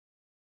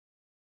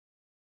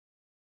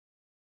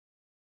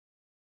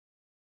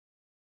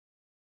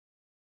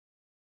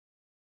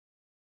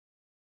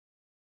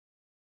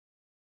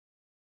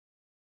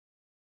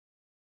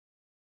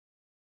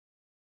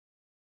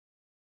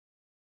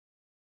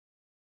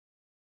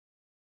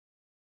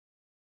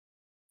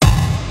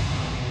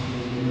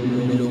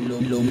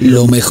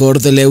Lo mejor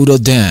del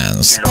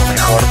EURODANCE. Lo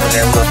mejor del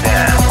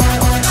EURODANCE.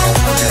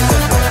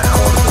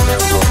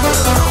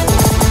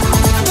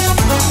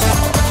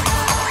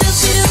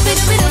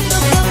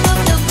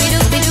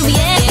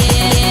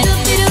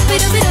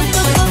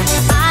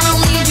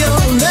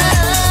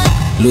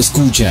 Lo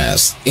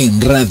escuchas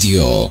en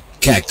Radio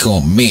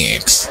Caco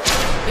Mix.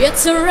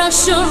 It's a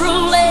Russian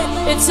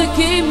roulette, it's a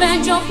game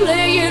and you're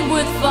playing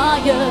with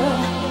fire.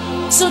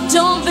 So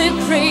don't be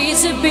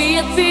crazy, be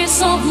at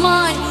peace of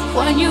mind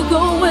when you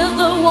go with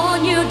the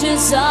one you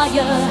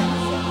desire.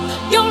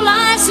 Your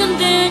life's in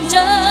danger.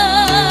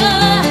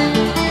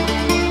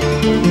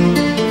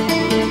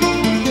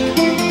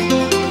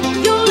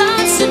 Your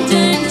life's in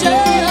danger.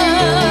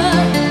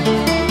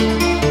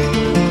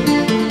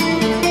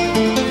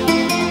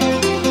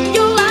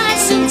 Your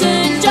life's in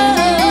danger.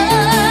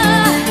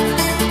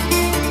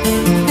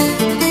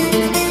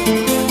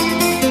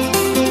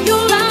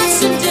 Your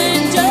life's in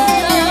danger.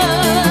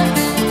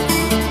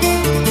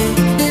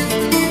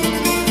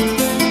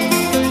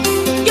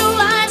 Your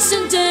life's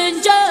in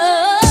danger.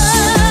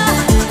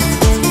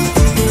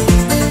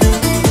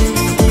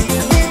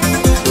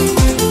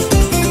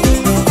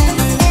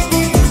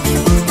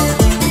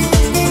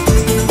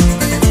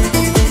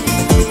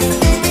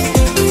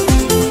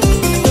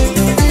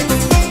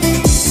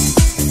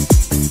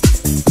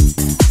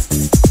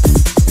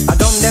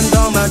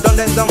 Done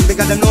them dumb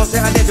because them know say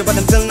I did you, but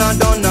them still not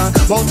done.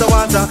 Mouth to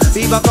water,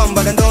 fever come,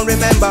 but them don't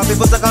remember.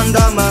 People say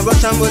condom,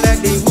 Russian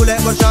roulette, the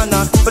roulette Russian.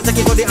 Protect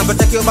your body and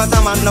protect your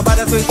bottom, man.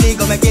 Nobody sweet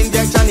legal, make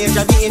injection,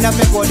 HIV in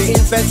effect for the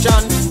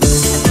infection.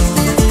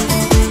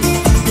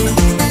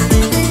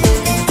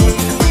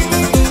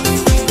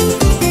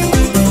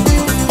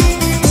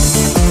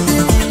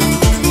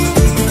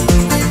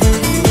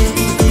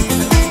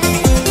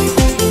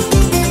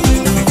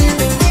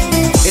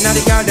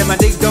 Them a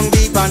dig down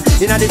deep and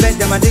inna the bed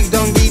them a dig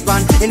down deep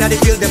and inna the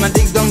field them a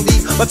dig down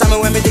deep. But time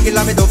when me dig it,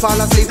 love me don't fall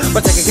asleep.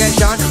 But take a catch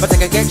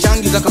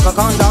use a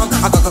condom,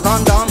 a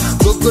condom.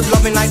 Good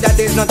loving like that,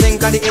 there's nothing.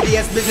 Cause the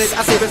ADS business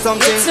I say with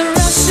something. It's a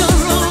Russian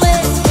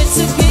roulette,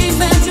 it's a game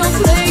and you're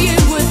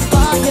playing with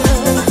fire.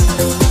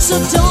 So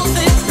don't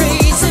be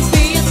crazy,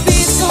 be at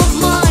peace of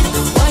mind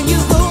when you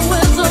go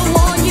with the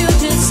one you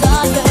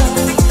desire.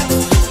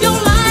 Your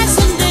life's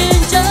in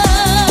danger.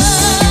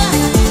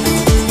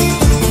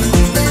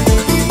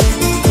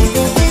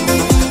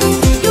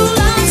 Your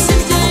life's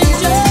in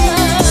danger.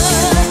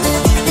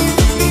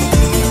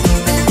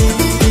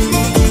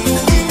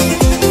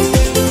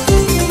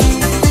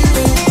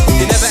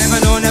 You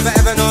never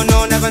ever know,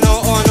 no, never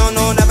know, oh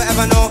no, never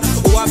ever know.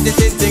 Who have this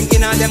thing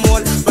in them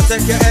all.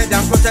 Protect your head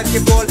and protect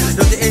your goal.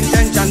 Dirty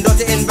intention,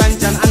 dirty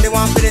invention. And they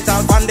want to it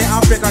all on the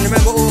African.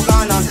 Remember who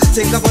gone on.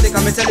 Think about it,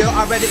 come and tell you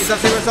already it's a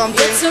serious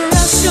something. It's a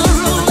Russian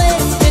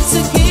roulette, it's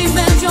a game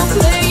and you're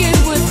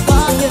playing with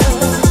fire.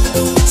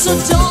 So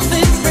don't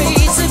be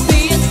crazy,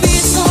 be at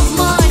peace of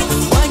mind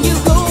when you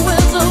go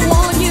with the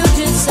one you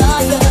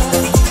desire.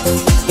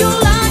 Your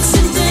life's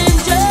in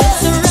danger.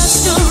 It's a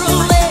Russian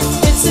roulette,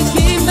 it's a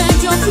game and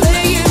you're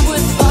playing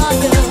with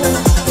fire.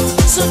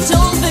 So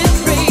don't be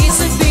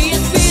crazy, be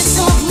at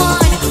peace of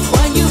mind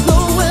when you go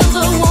with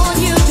the one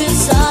you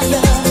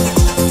desire.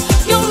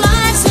 Your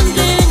life's in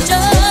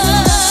danger.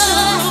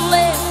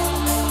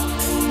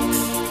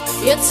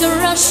 It's a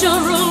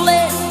Russian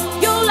roulette.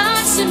 Your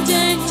life's in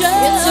danger.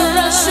 It's a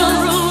Russian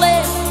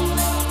roulette.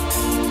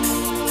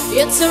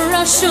 It's a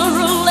Russian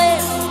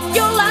roulette.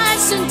 Your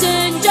life's in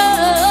danger.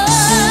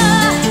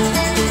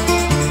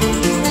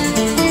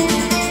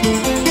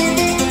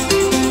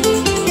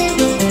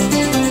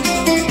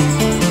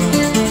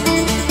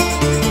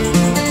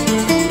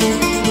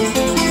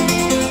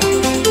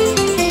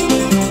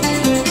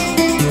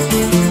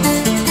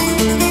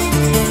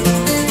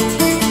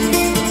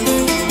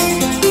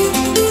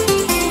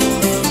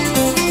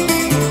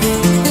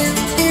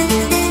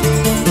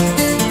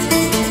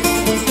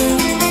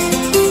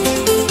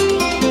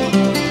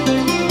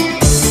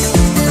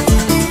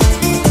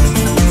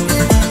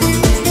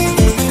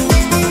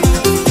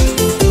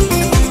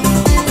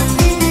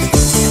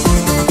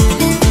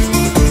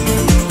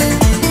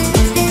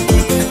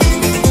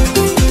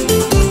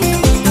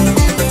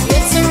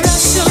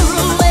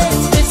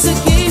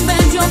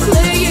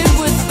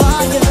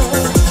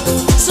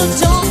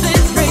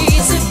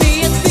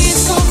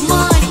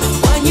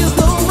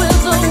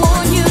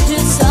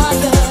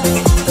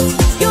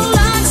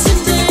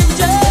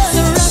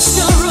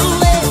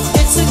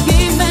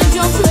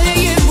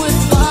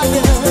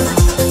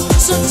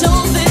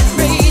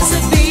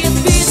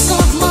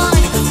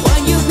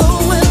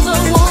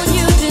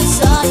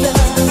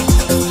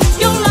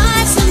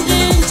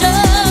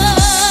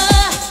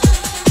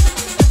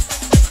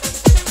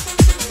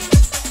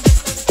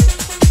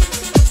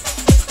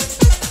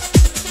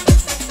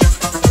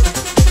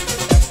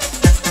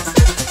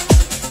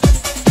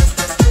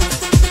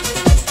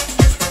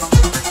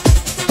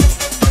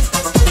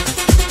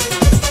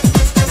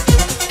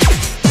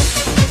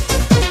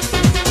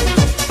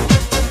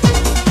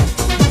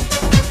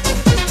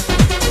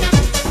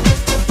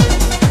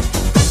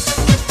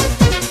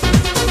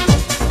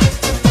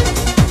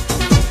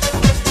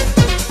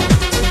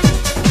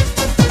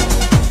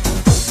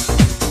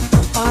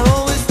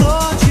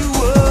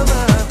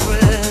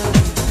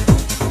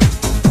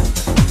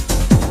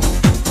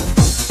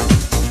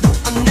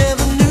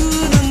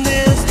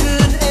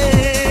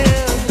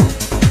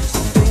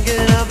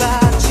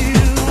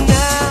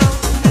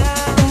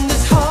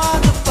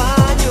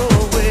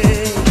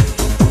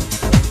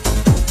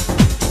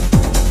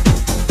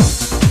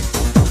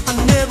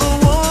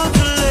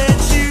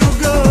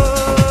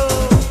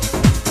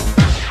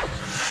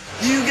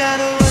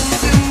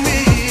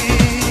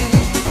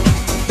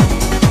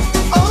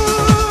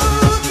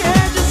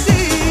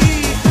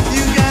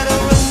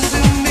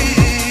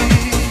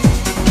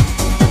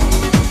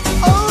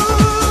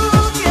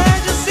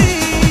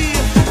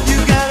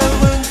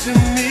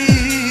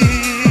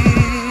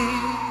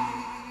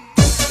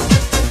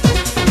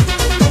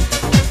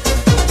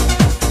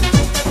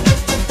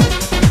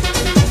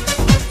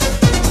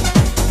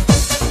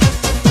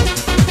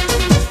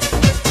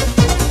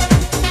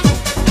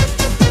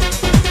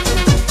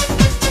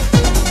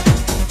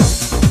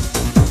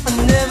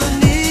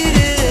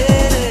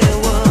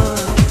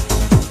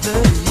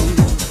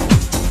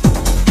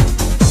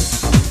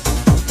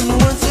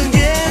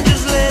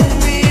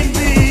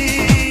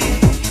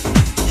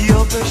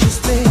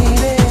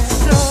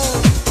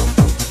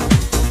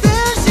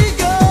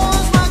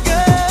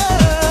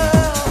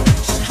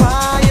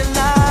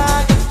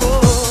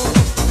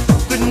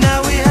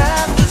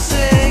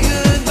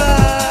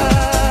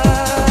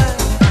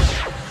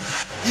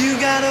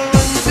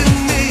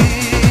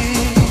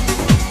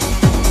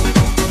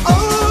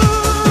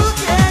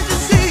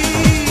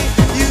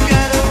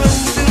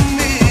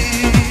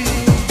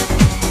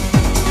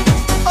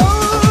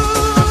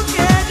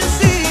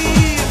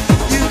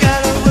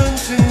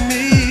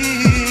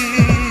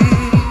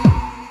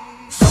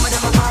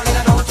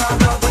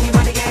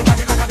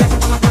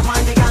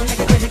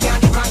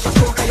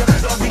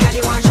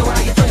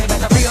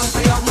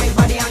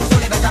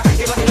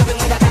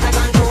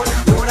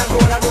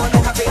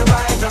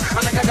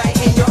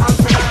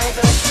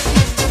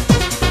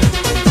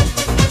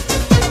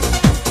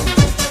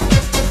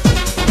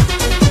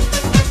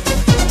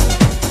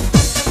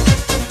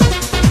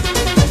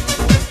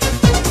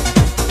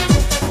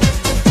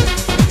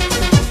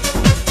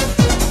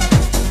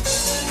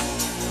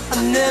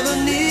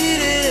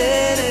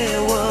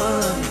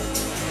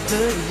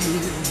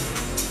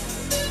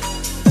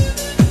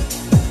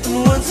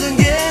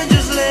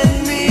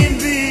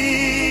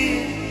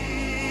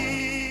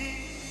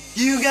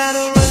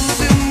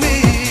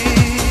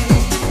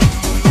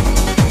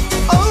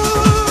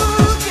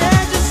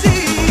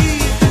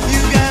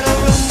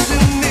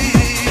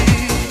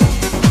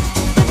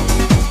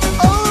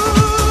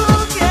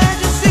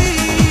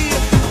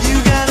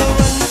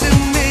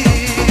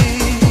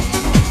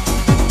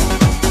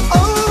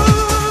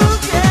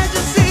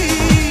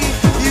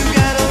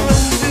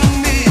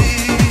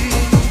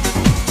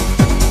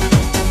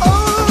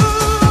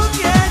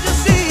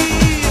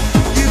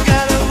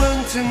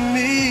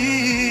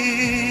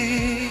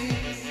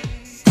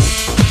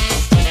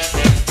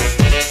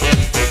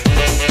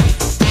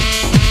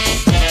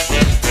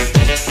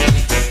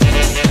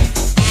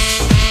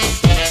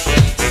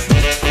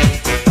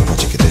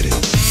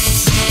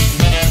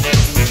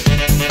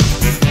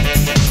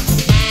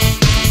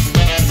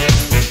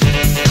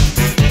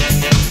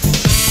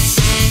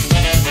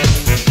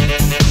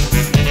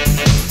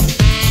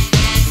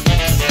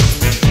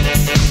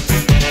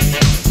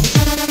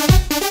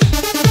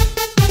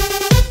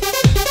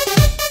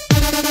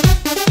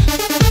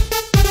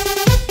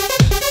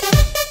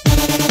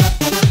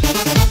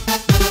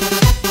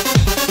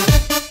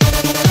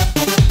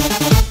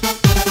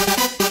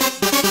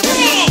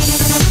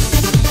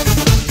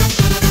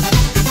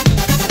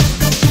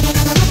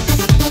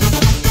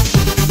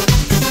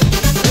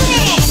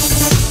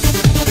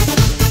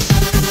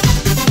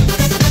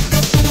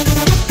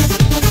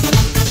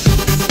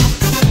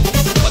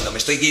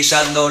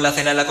 guisando la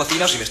cena en la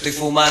cocina, o si me estoy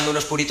fumando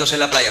unos puritos en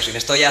la playa, o si me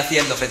estoy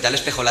haciendo frente al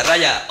espejo la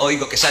raya,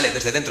 oigo que sale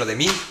desde dentro de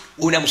mí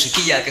una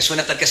musiquilla que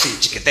suena tal que así.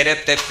 Chiquetere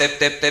tep tep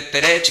tep tep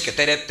tere,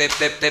 chiquetere tep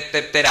tep tep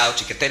tep terao,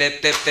 chiquetere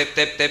tep tep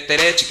tep tep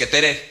tere,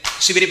 chiquetere.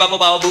 Sibiri babo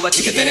bao buba,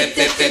 chiquetere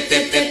tep tep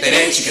tep tep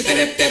tere,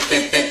 chiquetere tep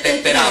tep tep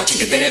tep terao,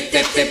 chiquetere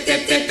tep tep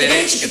tep tep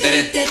tere,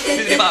 chiquetere.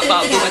 Sibiri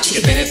babo buba,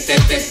 chiquetere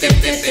tep tep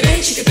tep tep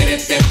tere, chiquetere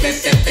tep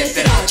tep tep tep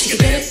terao,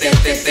 chiquetere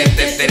tep tep tep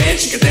tep tere,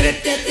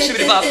 chiquetere.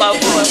 Sibiri babo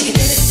buba.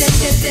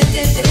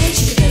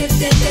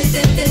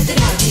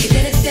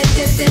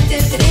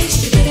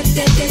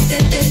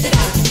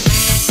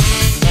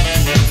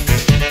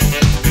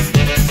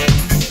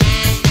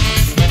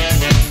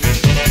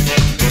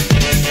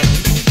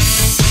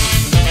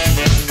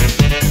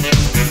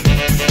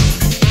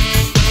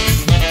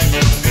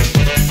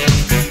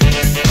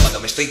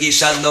 Estoy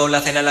guisando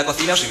la cena en la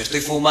cocina, o si me estoy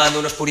fumando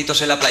unos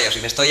puritos en la playa, o si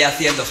me estoy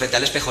haciendo frente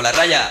al espejo la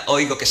raya,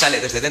 oigo que sale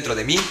desde dentro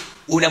de mí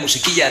una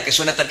musiquilla que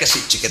suena tal que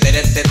así.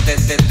 Chiquetere te te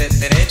te te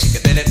tere,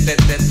 chiquetere te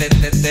te te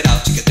te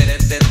terao, chiquetere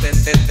te te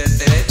te te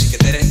tere,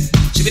 chiquetere.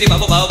 Sibiri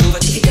babo bao buba,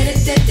 chiquetere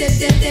te te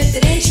te te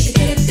tere,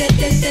 chiquetere te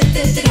te te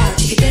te terao,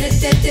 chiquetere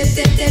te te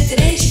te te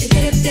tere,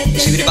 chiquetere te te.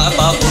 Sibiri babo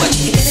bao buba,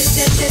 chiquetere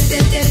te te te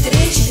te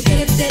tere,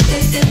 chiquetere te te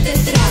te te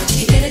terao,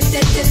 chiquetere te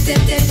te te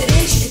te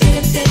tere,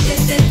 chiquetere te te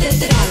te te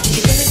terao,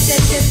 chiquetere te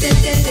te te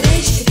te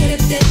tere, chiquetere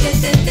te te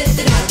te te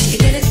terao,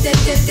 chiquetere te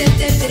te te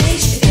te tere,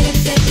 chiquetere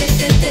te te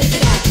te te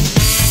terao.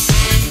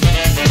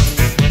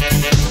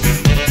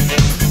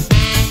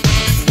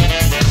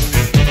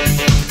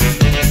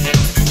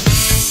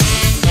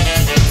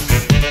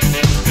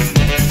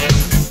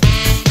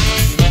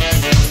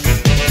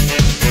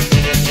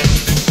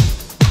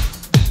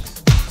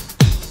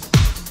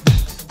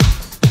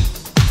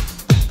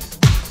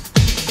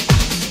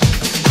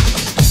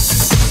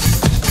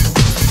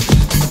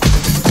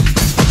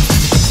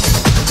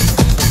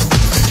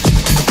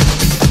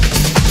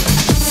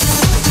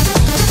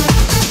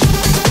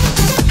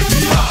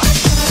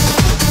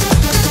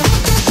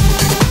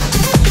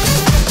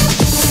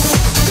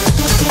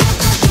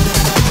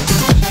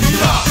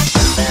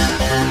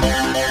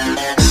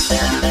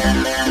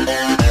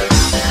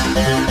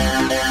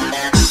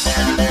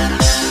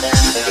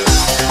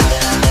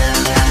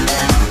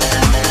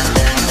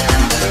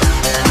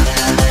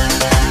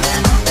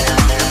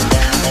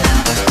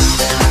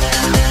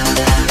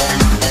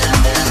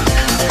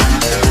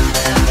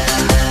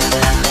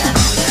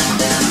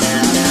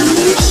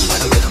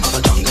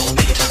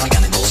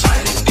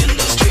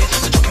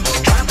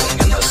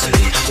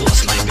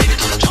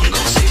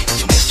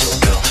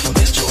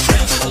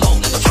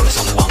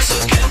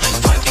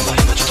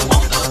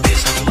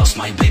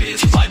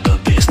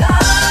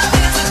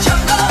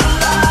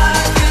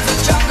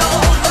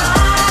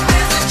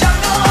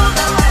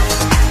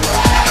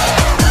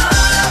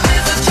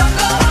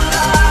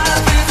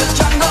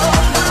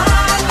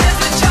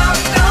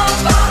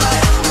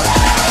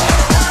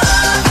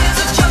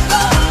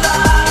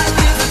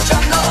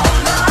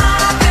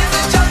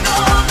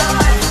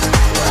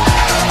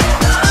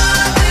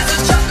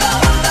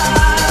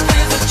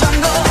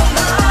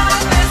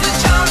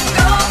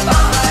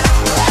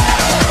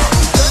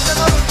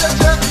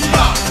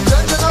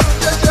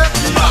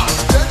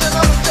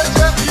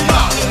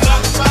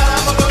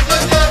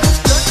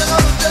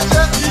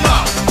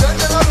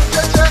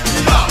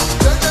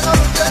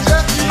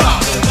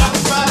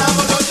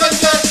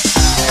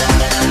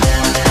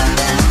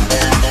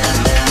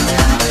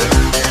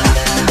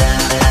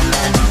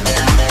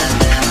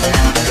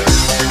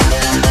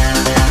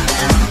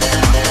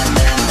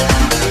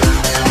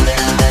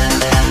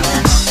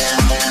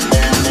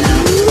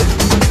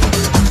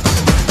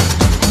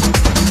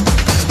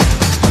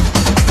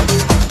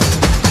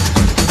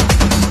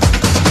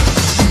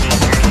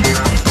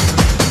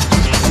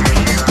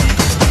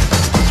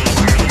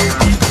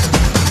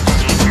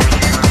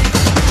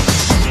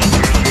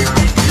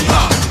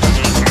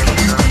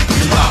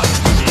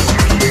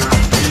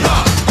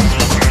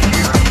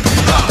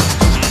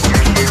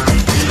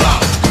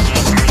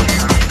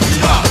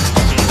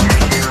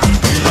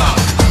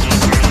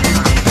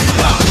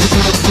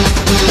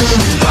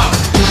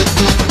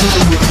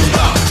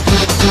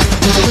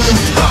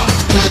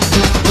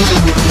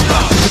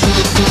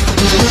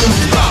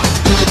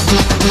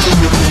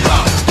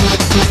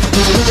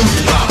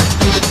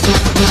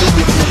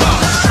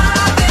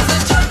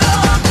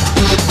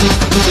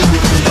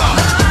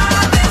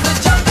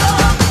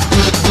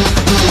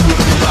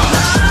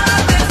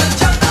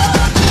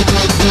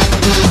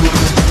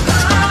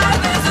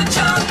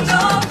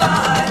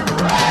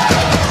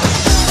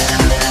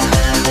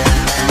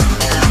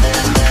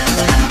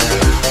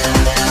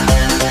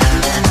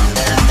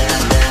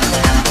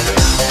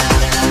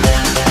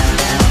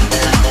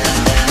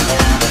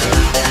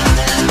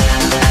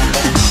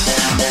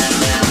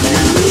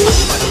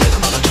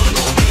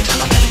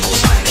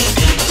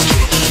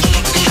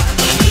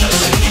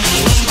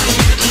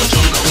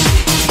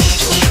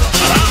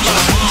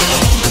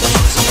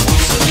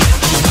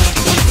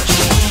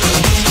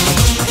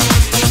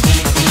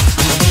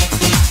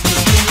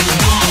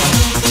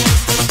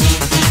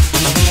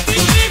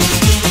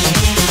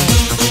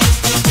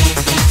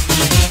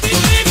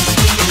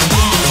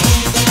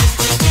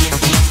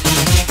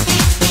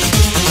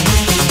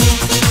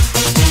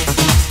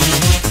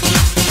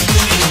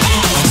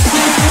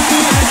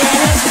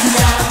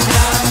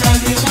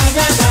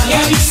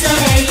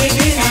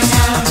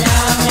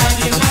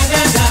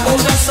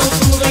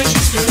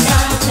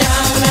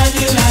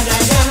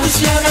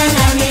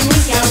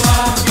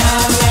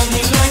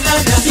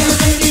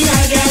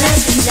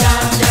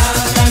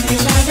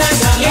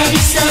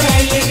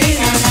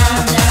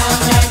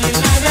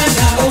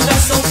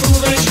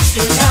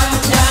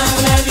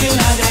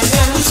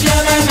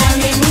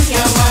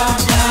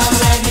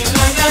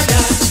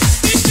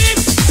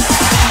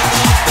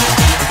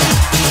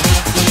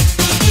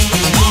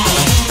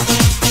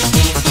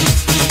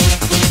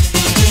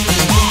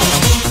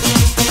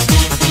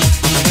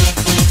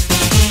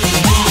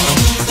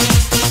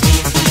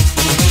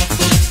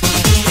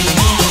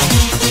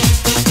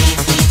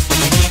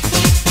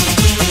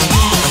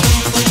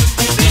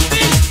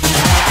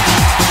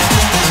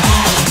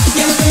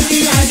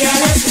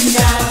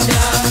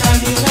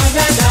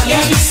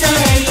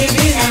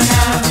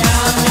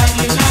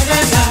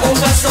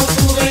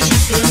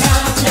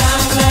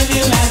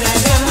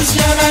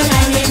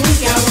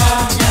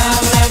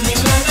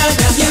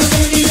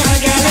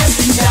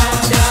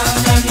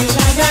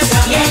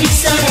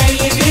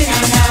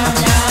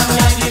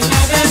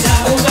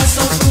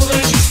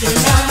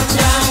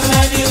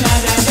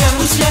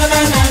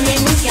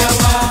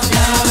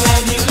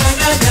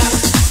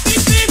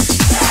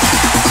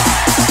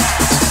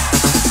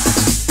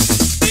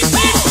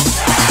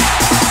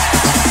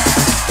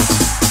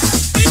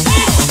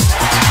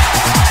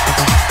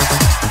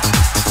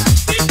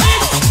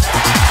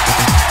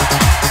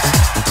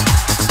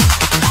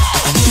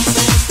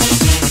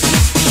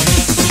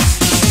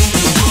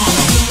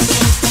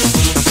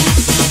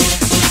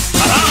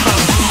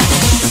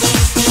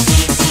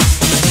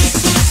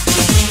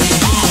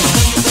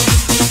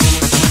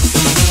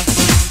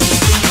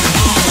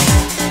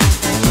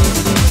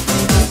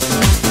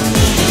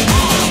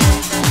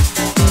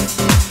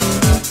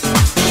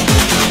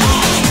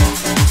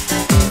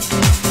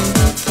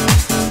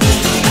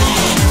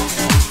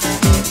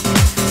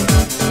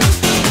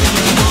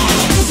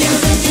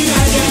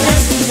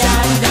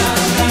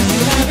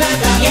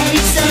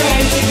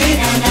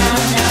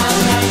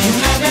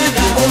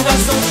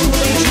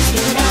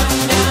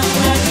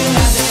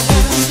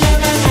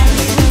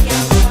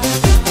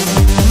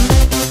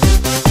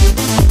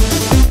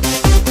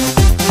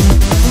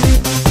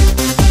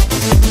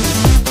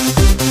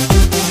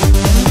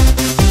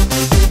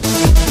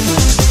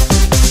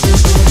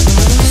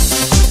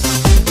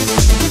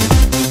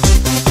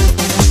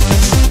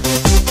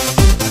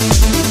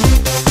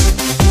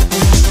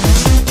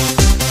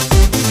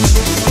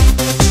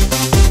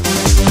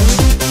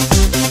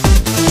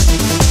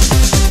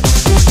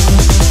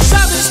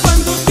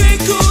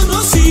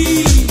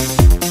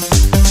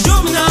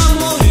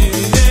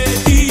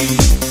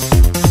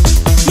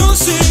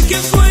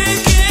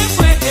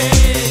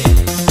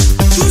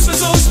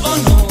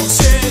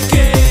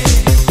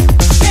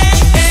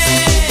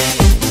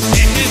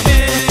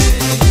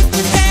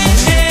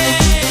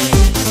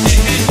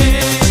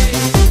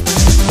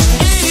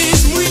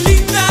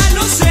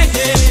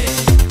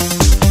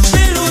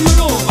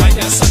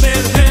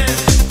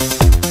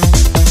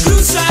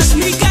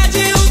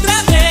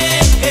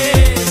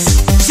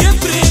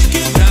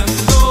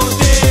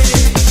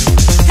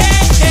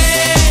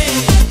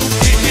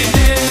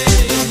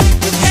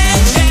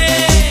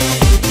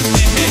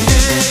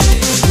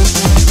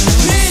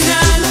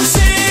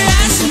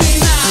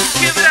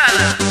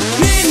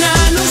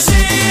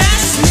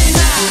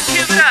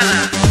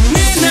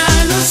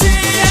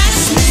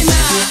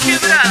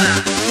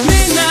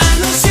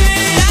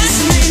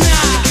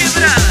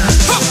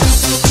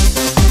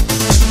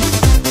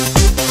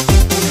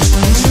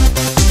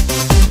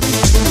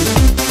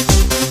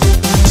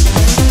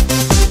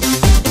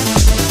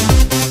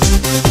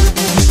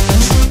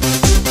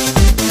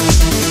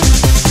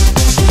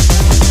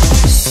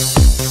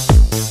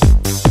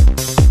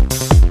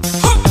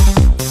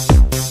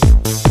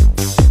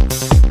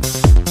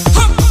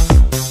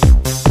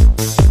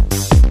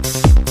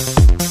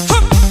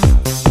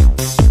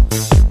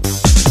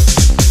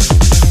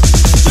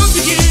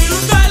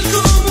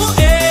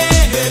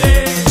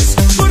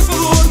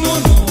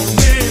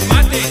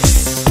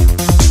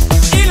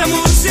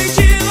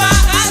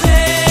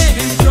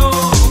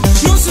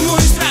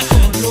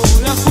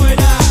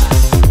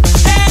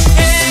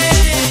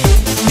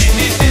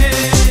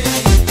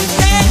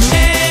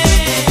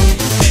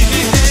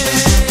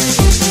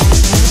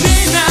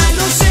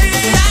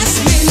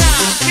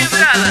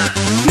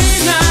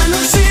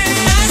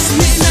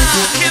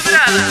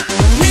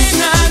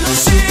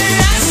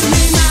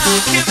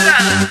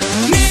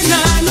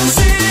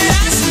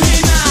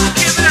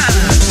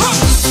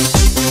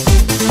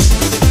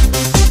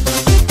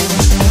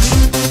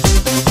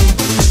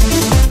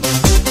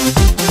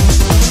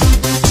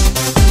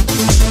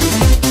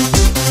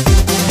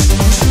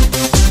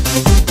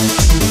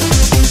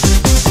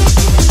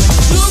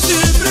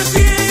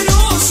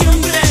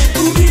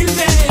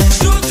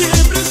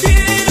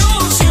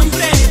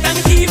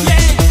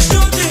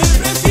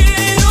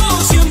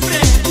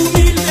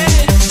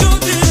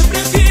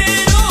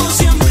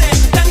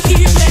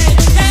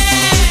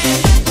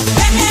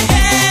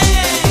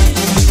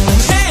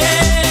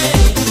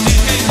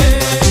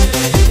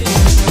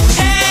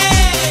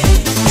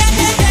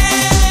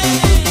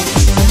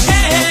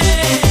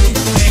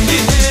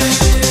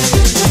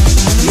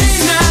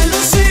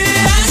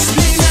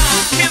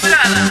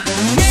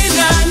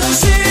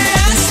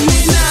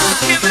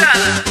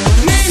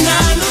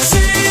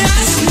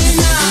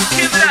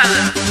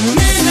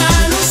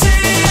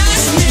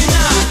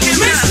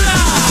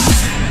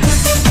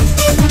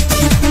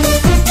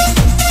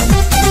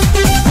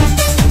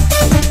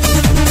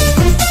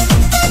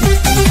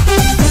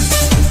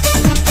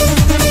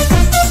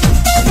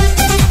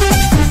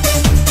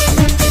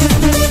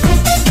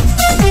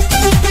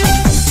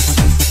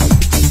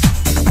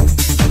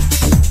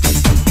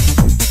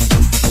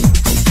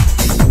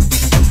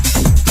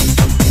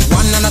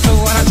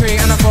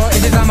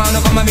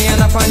 come at me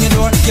and knock on your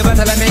door. You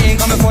better let me in,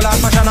 coming full of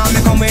passion. And me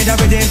come with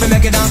everything to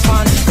make it dance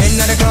fun.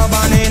 Inna the club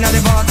and inna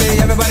the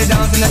party, everybody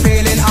dancing and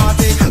feeling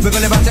arty.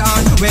 Wiggle your body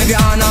on, wave your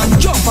hand on,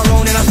 jump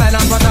around in a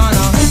silent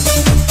patana.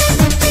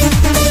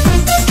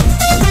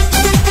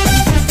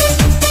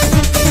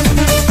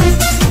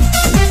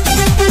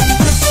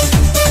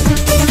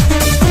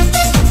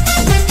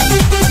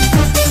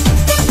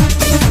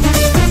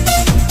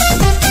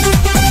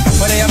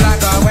 Whether you're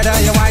black or whether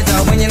you're white,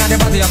 when you're not the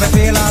party, you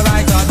feel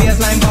alright.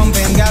 Bassline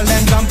bumping, girl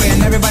them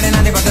jumping, everybody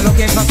not the party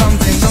looking for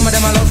something. Some of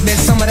them a look this,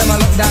 some of them a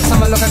look that,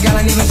 some a look a girl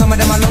and even some of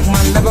them a look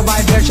man. Level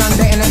vibration,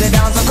 they in the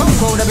dance, so come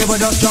cool, the people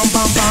just jump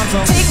and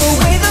bounce. Take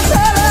away the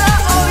color,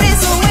 or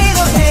erase away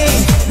the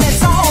pain.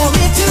 Let's all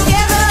be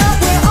together,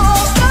 we're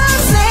all the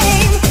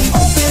same.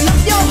 Open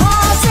up your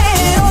heart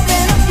and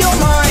open up your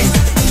mind.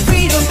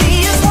 Freedom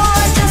be as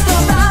one, just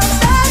about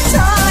that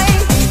time.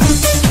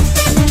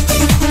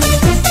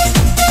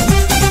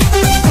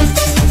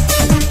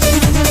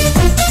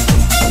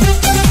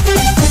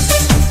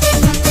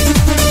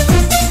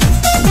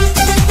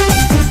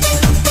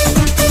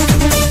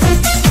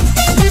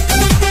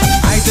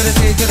 I to the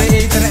C to the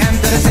E to the M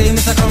to the C,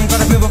 Mr. Come, got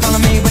the people follow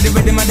me with the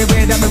rhythm and the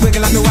way that me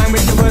wiggle and me wine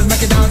with the words,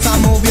 make it dance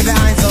and move your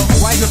behind. So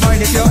wipe your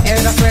body if you're air,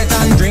 sweat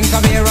and drink a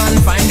beer and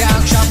find the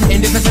action.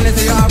 In the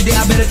vicinity you have the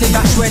ability,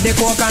 dash where the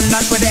coke and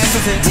dash where the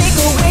ecstasy. Take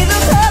away the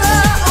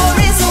color, or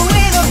erase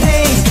away the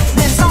pain.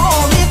 Let's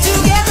all live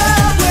together,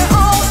 we're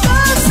all the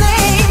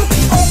same.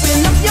 Open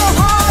up your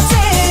heart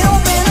and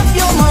open up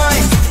your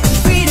mind.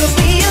 Freedom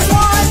be as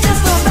one,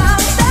 just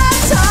about that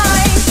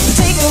time.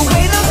 Take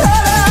away the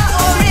color,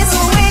 or erase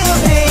away the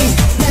pain.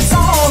 Let's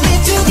all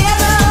live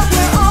together,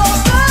 we're all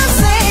the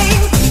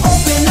same.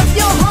 Open up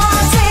your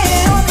heart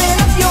and open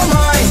up your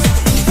mind.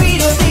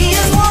 Freedom be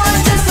as one,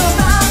 just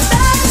about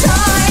that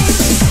time.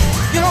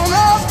 Get on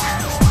up,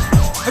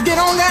 get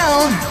on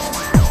down,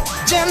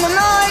 jam the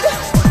night,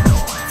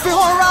 feel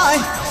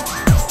alright.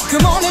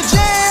 Come on and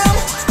jam,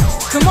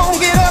 come on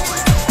get up,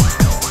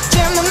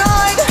 jam the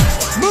night,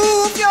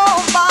 move your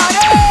body.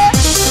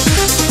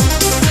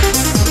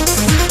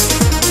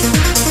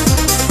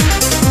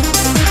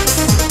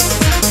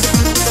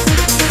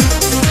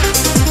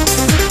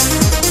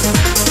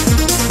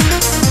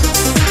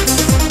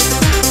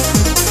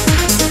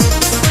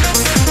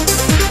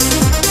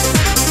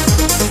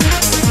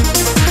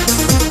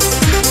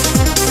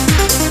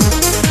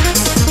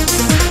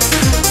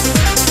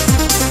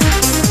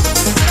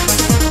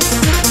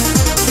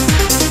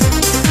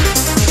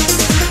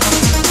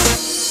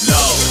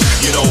 Love,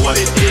 you know what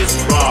it is,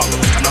 wrong.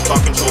 I'm not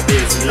talking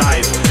showbiz,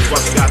 life. It's what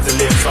you got to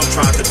live. Some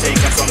try to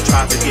take and some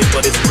try to give,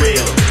 but it's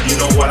real. You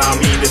know what I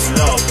mean, it's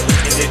love.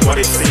 Is it what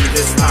it seems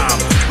this time?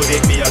 Could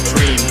it be a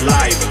dream,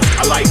 life?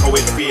 I like how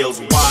it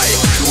feels, why?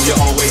 Do you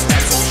always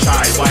act so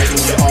shy? Why do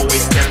you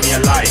always tell me a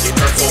lie? It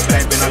hurts so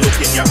bad when I look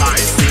in your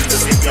eyes. Seems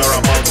as if you're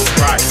about to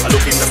cry. I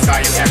look in the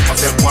sky and ask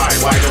myself why?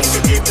 Why don't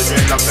you give the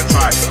dreadlocks a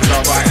try? The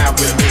love I have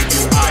will make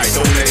you high.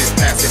 Don't let it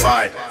pass you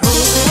by.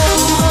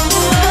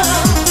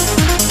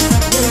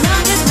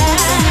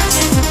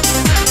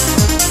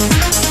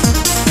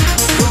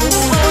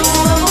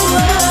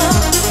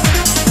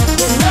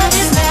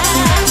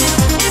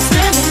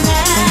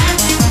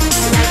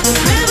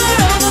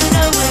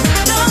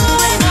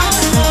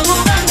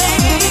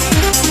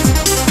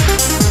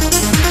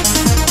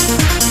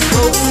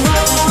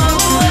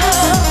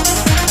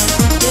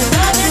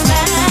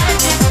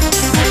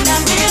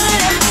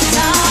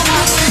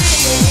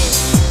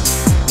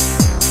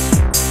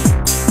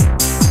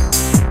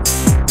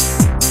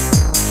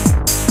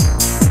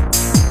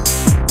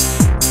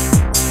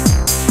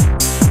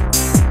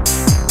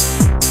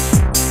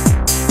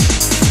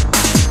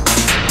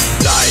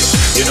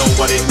 You know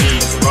what it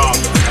means, wrong.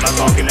 And I'm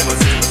talking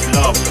limousines,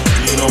 love.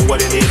 You know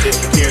what it is,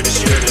 it's to care, to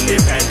share, to live,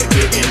 and to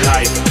give in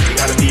life. You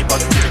gotta be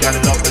positive, you gotta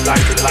love the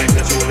life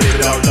that you live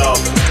without love.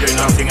 You're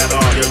nothing at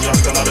all, you're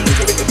just another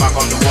loser with the back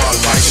on the wall.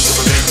 Fighting to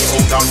prevent your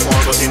own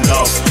downfall, but in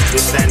love,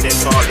 you're standing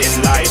tall in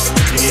life.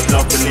 You need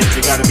love to live,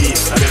 you gotta be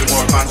a little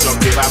more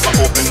constructive. I have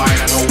an open mind,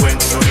 I know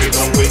when to forgive.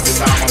 Don't waste your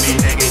time on me,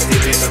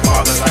 negative in the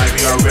father's eye.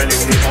 We are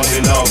relative,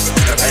 only love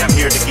that I am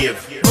here to give.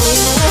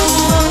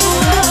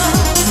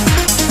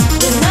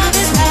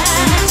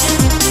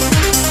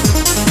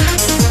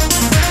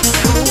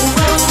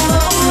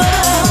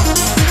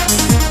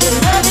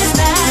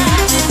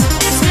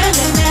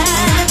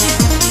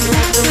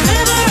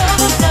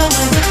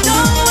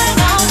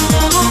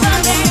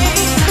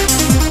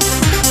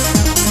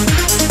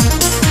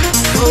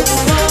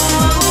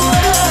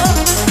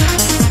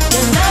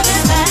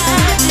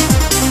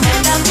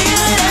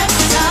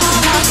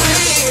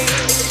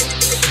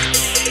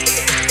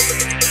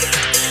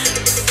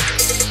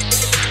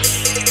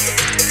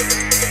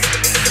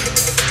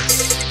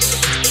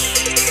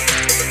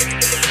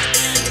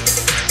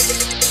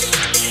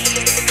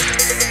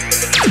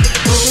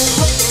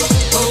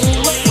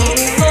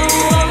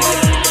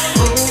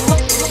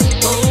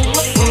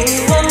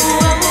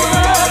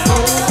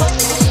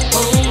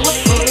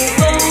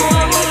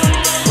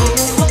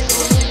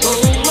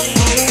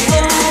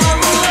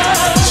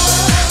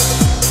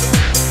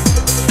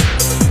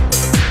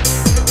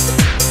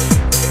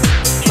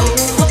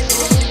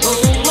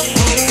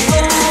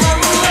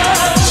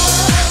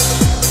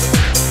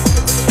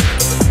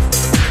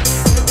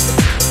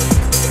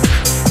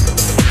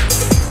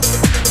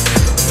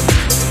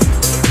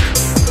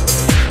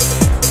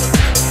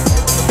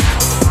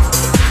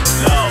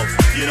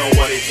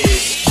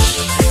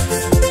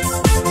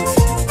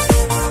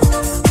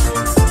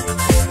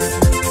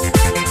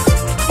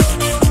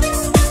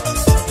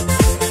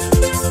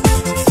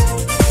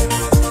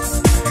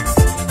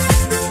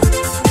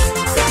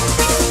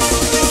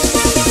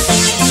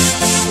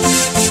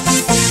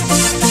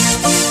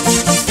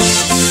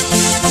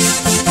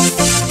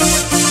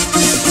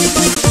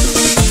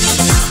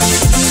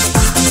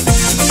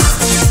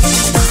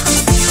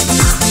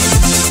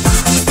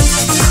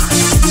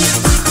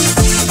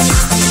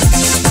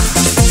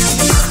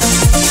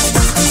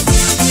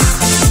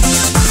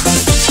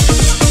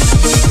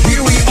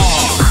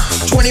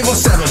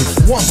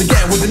 once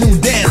again with a new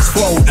dance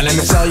flow. And let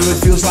me tell you, it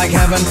feels like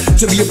heaven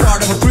to be a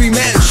part of a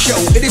three-man show.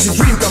 It is a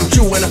dream come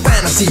true and a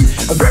fantasy,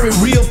 a very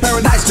real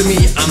paradise to me.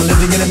 I'm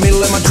living in the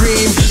middle of my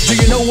dream. Do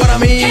you know what I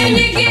mean? Can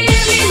you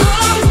give me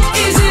more?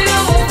 Is it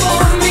all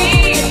for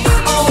me?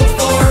 All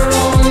for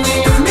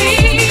only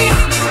me?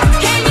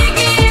 Can you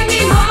give me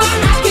more?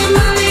 I can't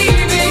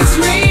believe it's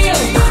real.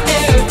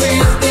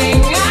 Everything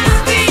I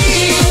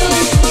feel.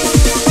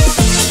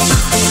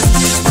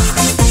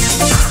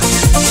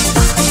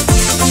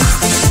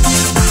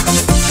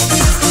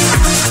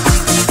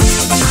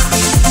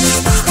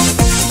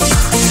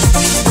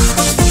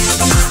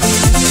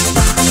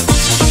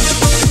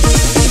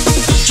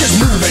 Just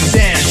move and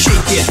dance,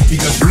 shake it,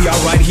 because we are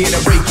right here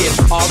to break it.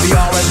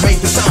 RVRS make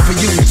the sound for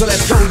you, so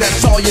let's go,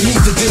 that's all you need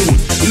to do.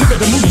 Look at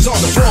the moves on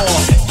the floor,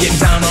 get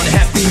down on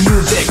happy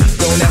music.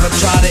 Don't ever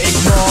try to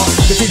ignore,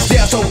 cause it's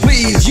there, so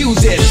please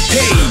use it.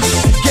 Hey,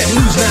 get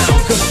loose now,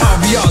 cause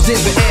RVR's in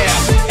the air,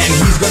 and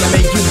he's gonna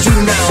make you do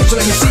now. So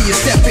let me see you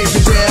step if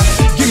you dare.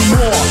 Give me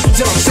more,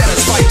 till I'm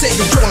satisfied. Take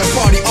control and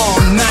party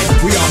all night.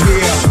 We are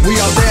here, we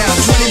are there,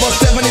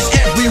 24/7 is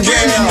everywhere.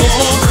 Give me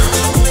more,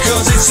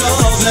 cause it's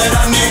all that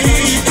I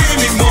need. Give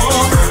me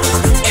more,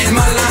 and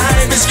my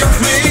life is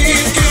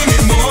complete. Give me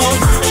more,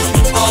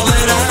 all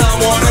that I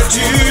wanna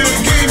do.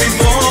 Give me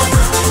more,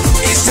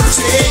 it's to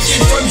take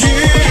it from you.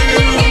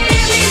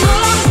 Give me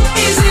more.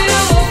 Is it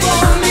all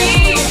for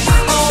me?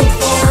 All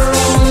for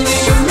only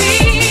me?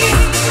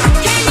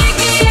 Can you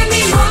give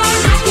me more?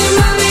 I can't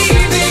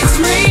believe it's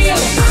real.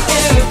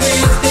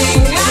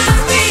 Everything I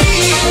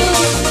feel.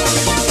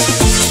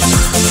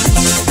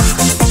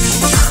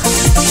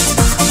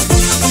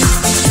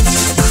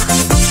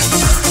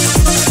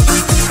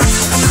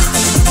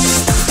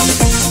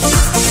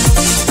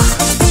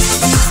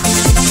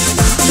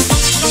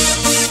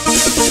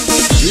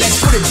 Let's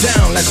put it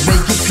down, let's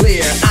make it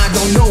clear. I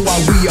don't know why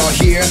we are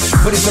here,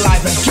 but it's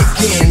alive and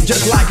kicking,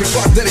 just like a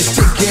clock that is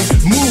ticking.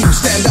 Move,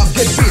 stand up,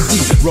 get busy.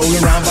 Roll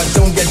around but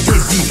don't get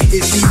dizzy.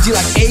 It's easy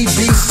like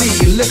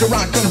ABC. Look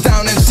around, come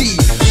down and see.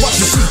 What's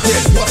the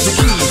secret, what's the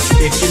key?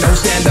 If you know,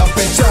 stand up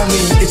and tell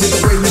me. Is it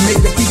the way we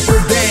make the people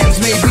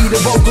dance? Maybe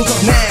the vocals of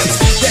Nance.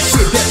 That's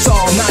it, that's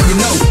all, now you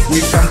know.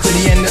 We've come to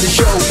the end of the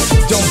show.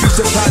 Don't be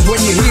surprised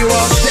when you hear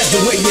us, that's the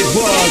way it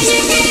was.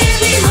 Can you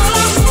give me more?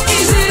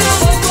 Is it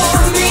all for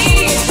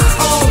me?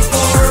 All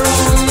for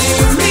only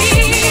me?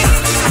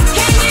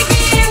 Can you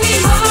give me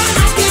more?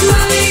 I can't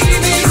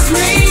believe it's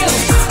real.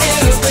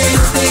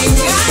 Everything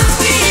I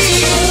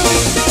feel.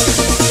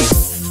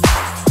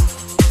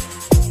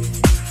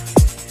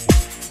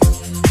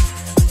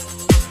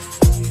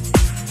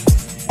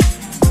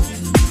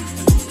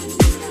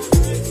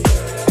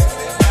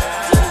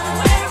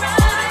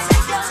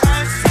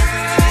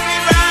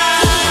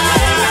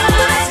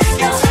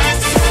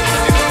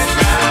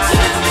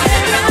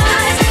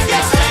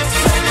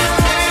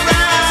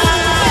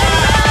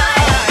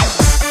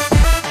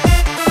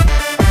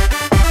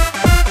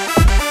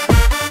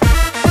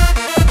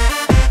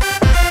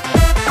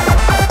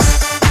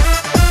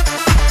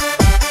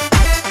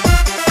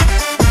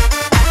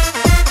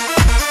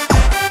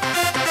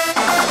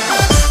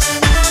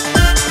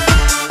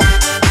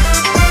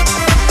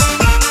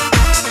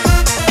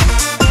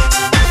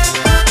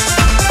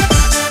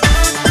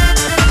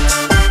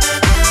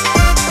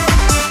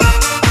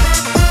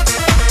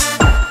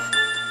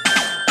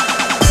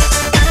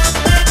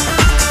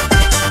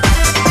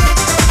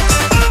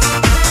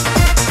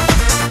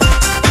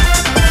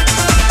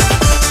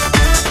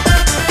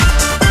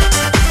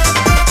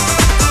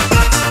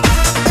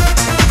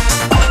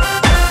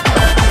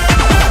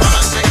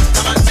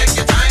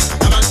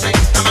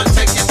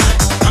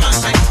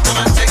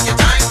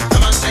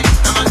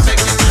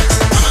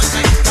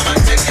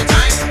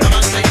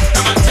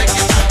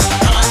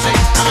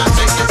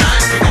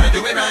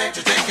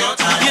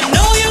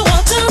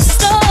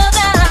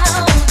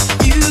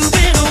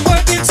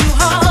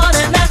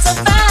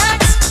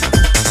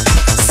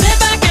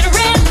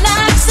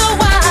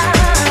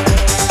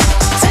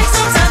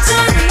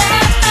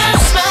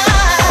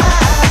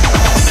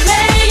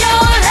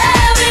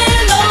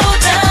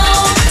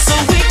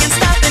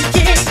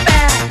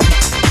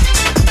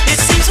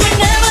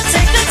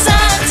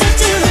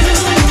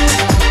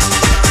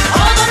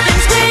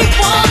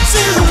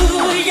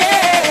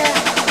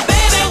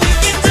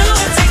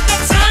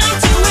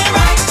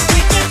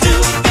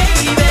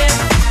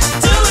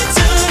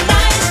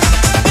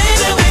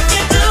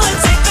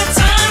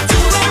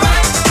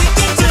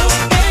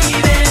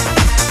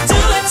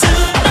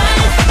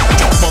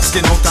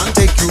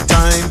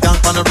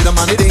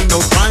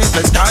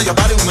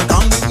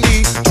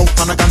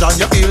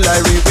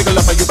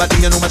 body,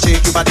 you know me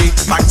shake your body.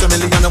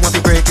 Maximilian, I want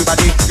to break your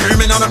body. Hear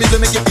me now, the music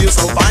make you feel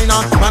so fine.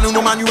 Man, who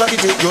know man, you have to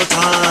take your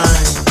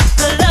time.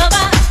 The love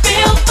I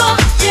feel for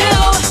you,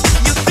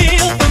 you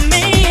feel for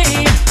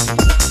me.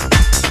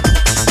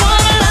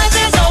 One life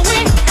is all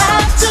we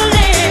have to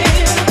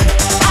live.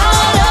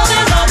 Our love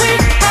is all we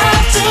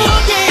have to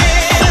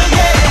give.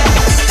 Yeah.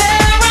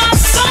 There are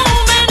so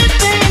many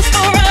things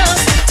for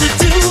us to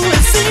do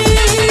and see.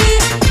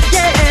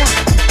 Yeah.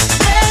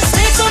 Let's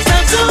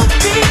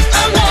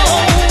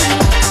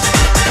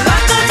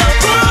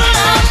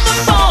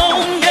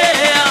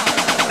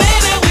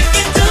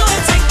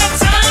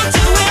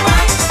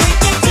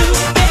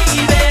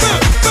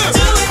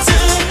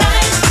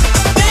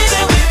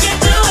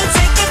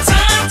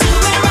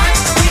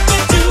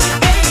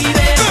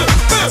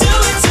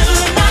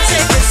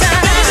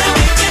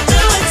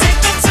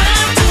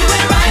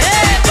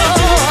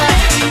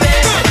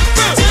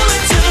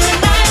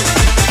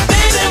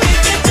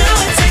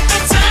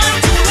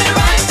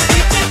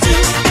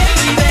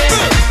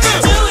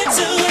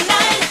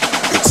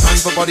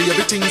body,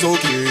 everything's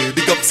okay.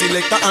 Big up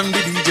selector and the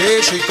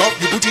DJ. Shake up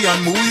your booty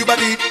and move your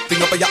body.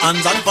 Bring up your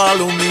hands and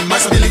follow me. My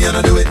million,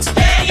 I do it.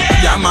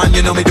 Yeah, man,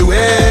 you know me do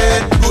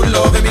it. Good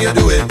love, me, I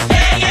do it.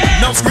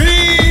 Now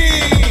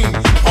scream.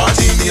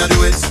 Party, me, I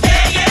do it.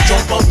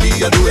 Jump up, me,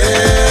 I do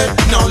it.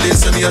 Now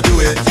listen, me, I do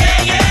it.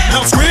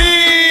 Now scream.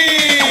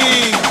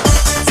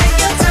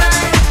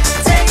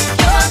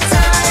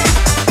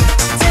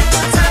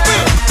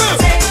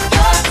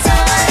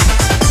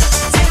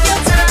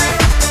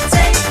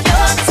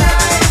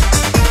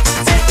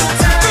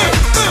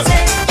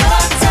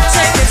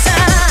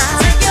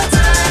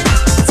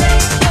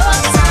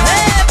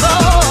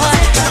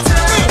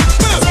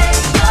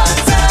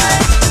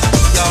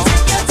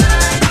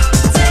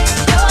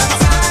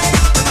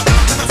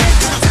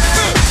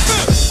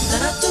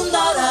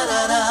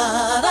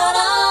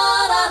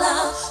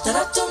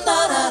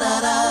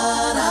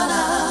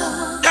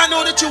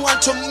 You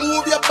want to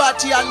move your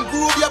body and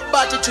groove your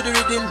body to the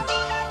rhythm.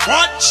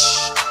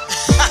 Watch.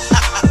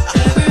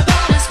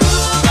 Everybody's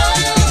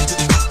moving.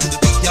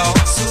 Yo.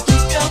 So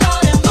keep your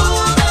body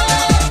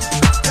moving.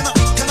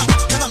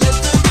 Come on. Let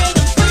the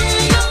rhythm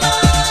free your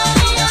mind.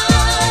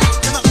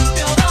 Keep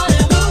your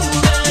body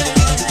moving.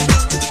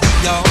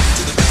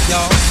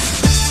 Yo.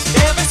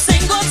 Every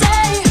single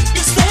day,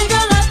 you stay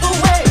your life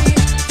away.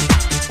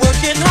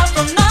 Working hard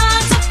from 9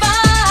 to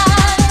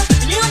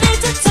 5. You need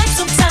to take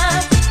some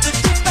time to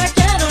kick back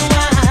and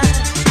unwind.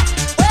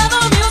 Where the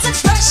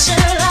music's fresh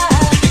and live.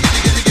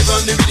 Give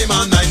on the rhythm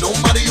all night. No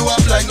matter you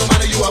are black, no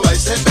matter you are white.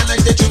 Step back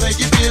like that, you make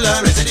you feel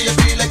alright. Say you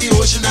feel like the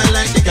ocean, I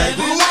like the guy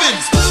moving.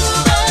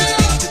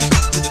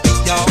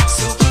 Yo.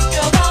 So keep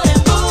your body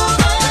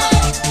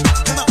moving.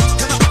 Come on.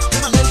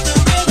 Let the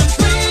rhythm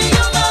free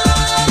your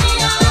mind.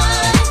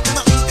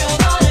 Keep your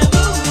body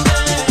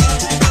moving.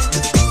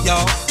 Yo.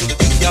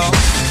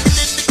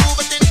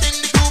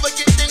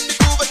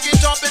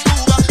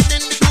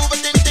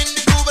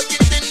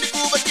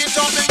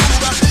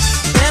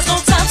 There's no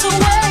time to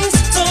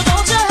waste, so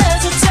don't you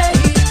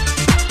hesitate.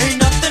 Ain't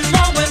nothing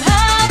wrong with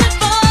having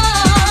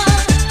fun.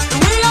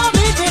 We all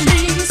need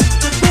release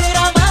to put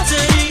our minds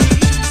at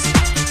ease.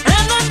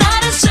 And the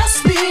night has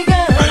just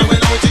begun. Right away,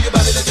 now to your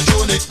body, let the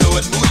tune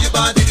explode. Move your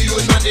body, do you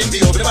and man in the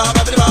open.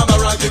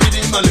 Rock the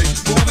rhythm, my leg.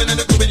 Moving in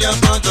the groove, and you're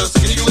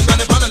fantastic. You and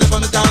man on the left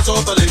on the dance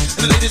off a leg.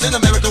 And the ladies in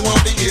America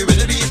want to hear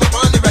it. And the people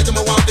on the right, and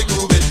we want to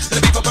groove it.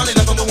 And the people on the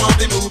left, and we want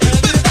to move it.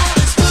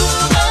 Everybody's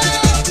moving.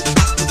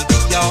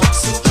 Yo.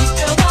 So keep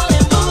your body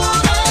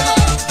moving.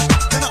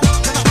 Come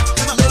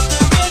on. Let the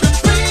rhythm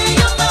free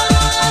your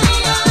mind.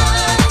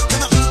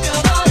 Keep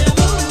your body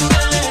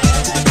moving.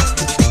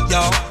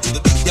 Yo.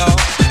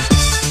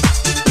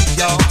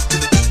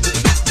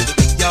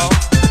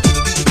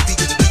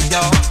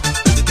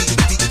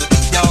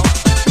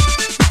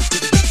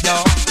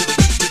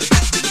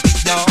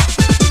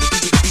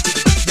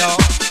 Yo.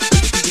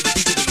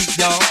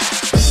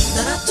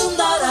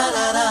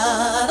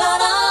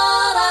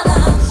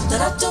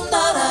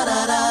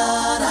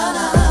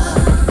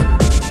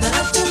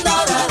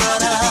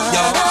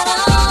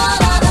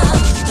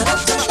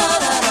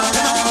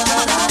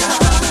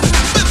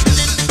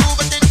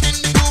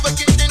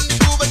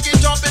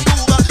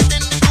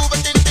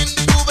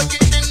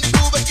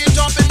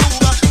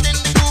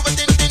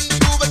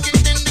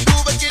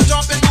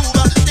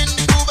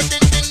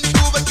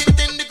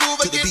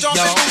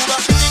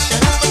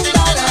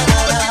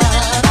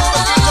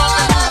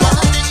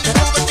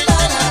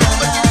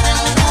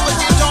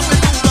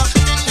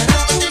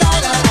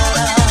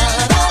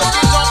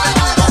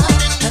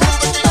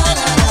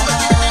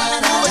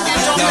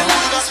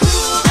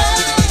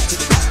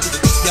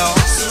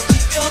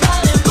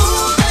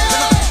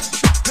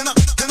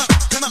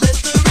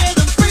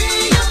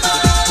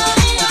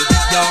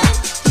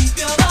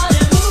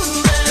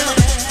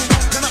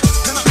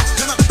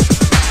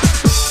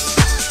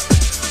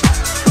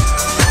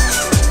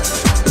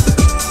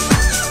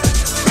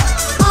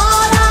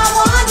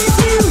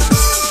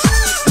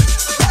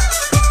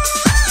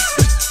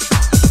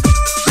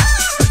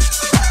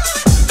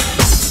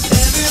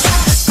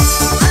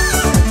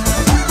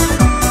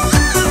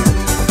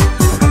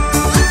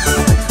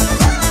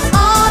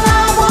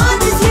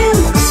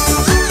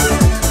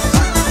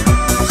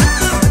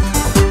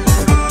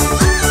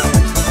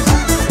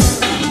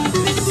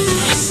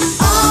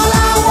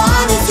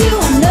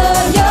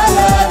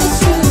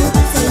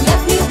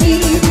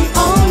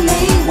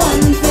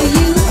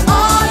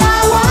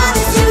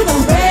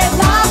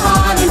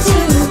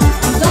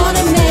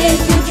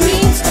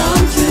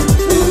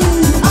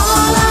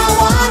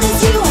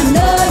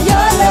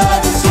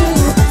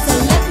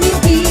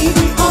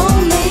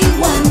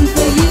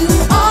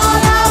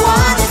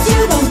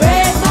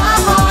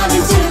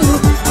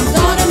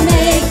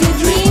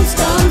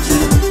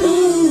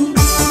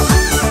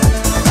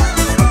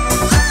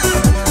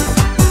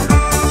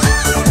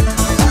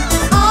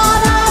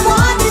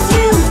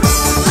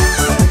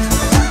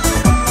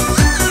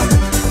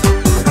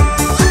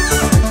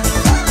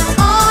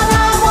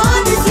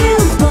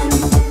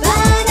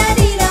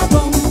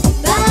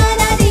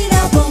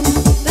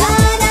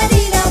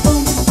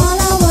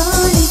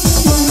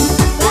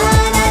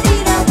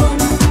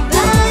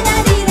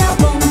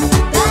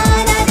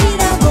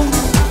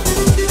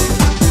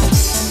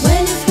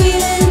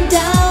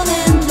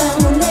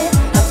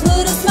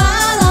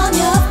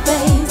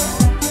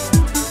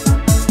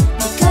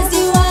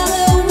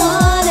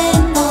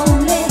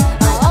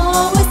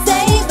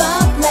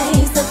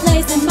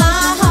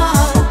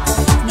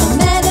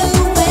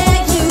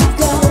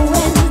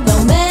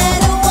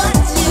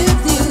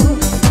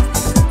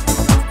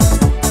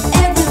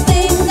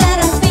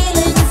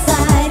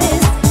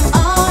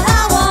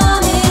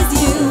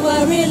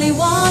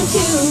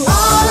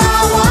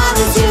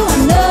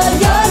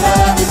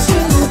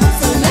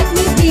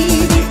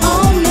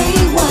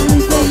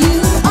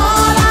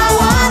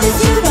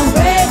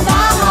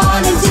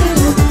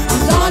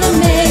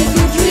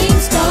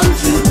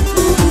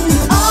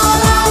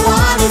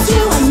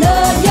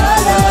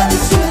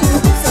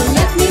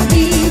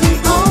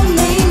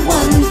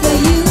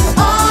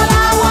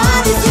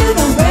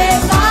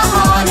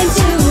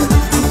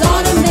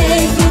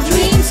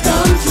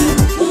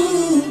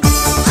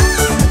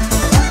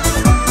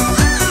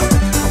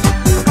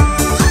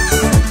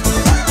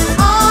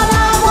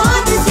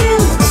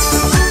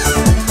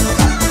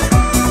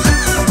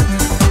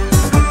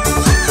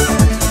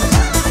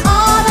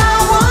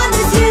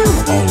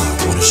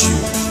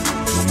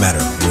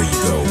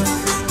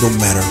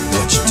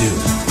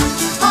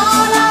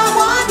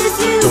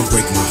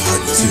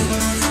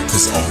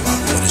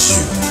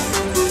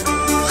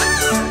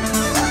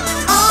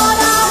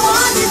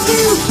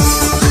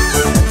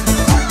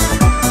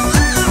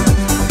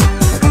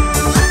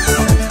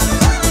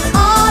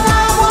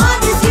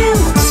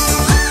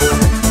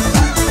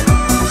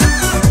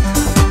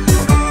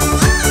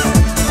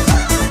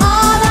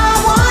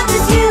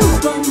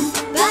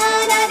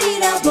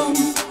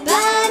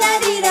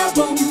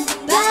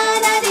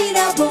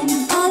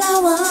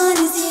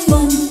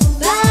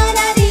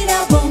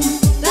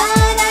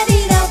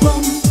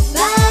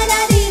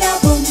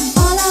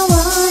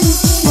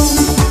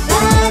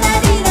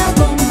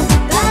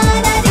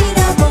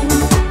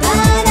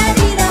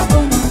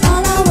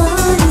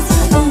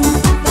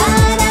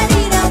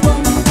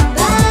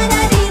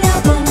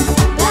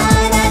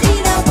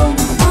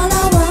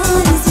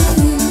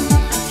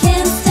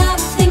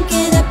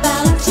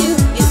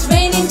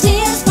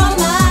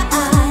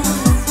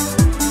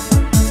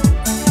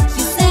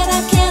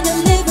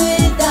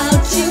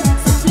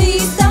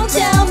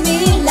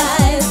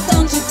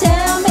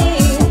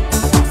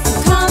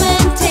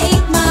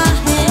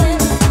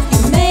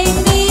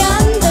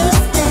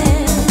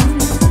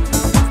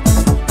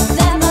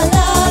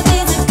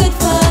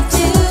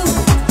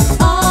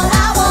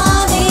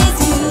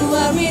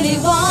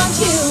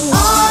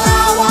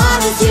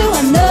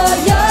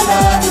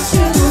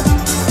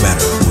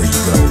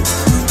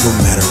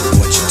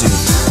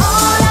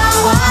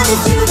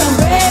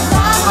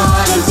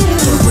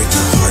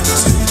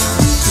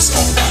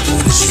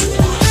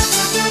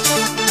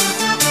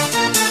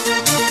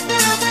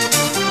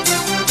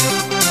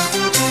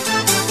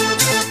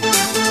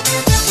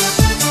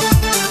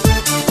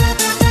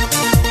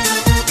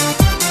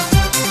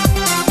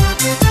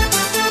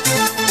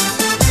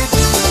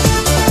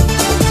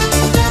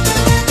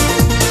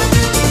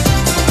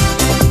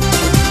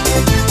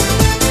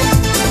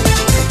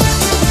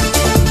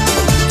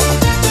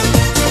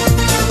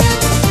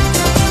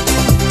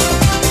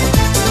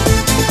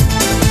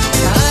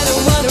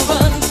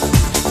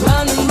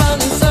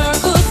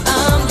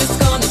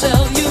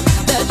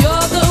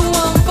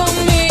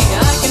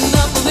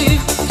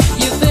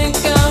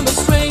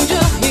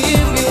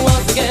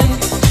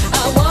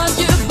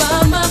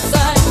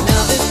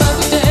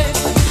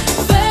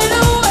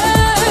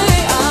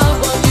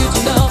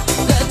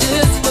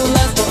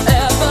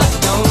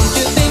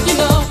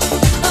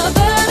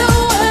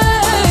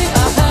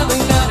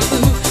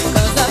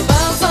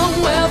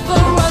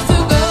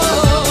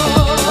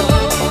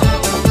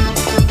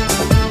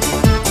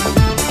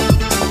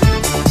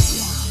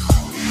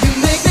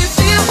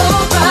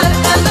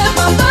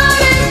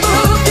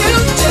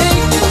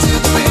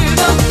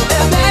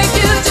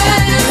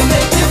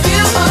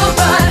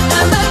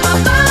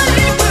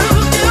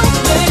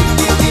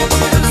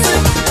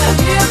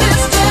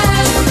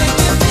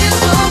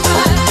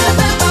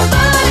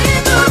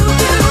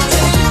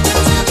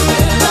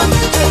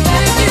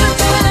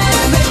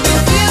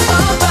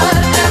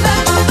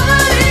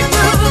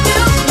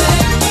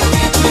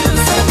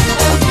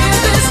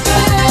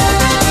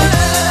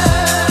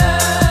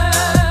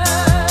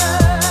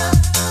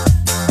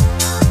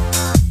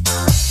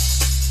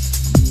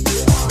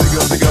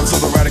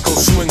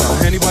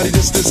 Shawty,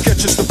 this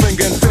catches the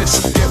finger and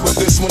fist. Get with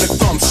this when it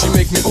thumps. You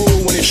make me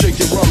ooh when you shake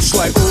your rumps.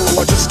 Like ooh,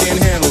 I just can't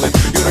handle it.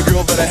 You're the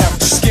girl that I have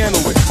to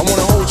scandal with. I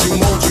wanna hold you,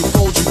 mold you,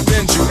 fold you,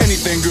 bend you.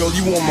 Anything, girl,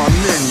 you on my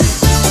menu.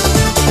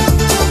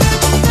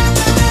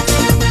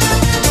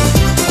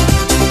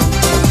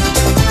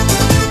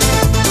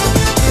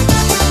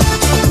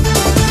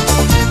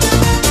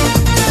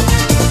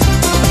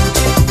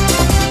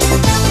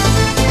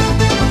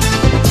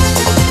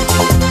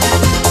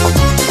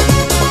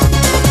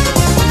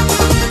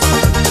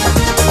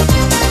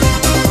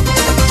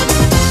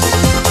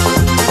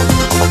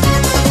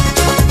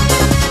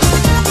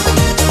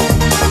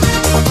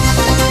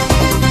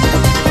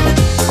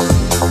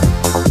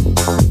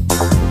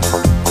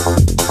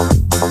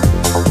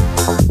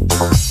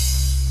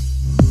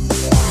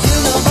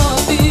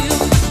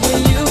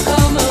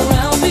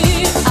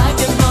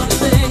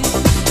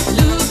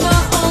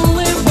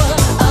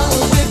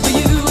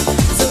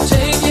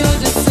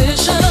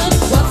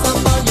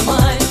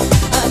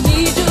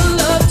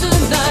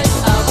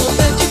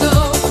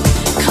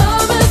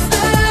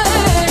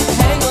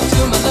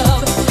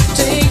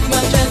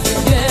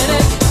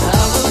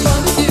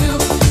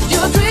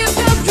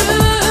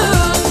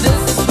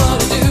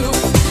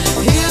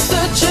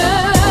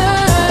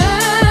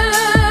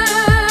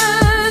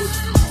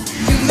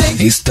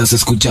 Estás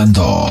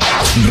escuchando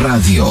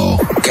Radio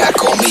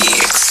Caco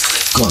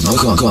Mix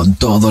con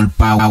todo el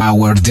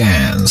Power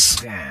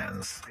Dance.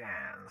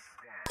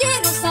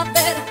 Quiero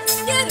saber,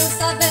 quiero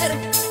saber.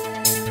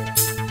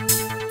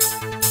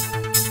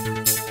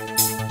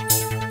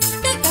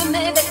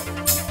 Déjame ver,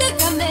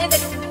 déjame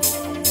ver.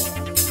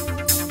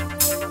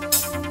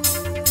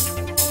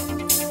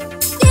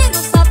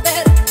 Quiero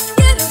saber,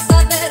 quiero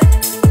saber.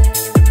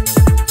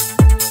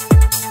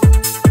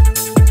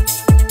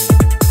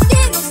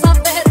 Quiero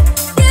saber,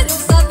 quiero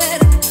saber.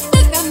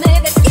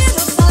 Déjame ver,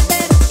 quiero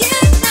saber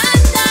quién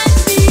anda en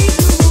mi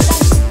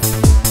lugar.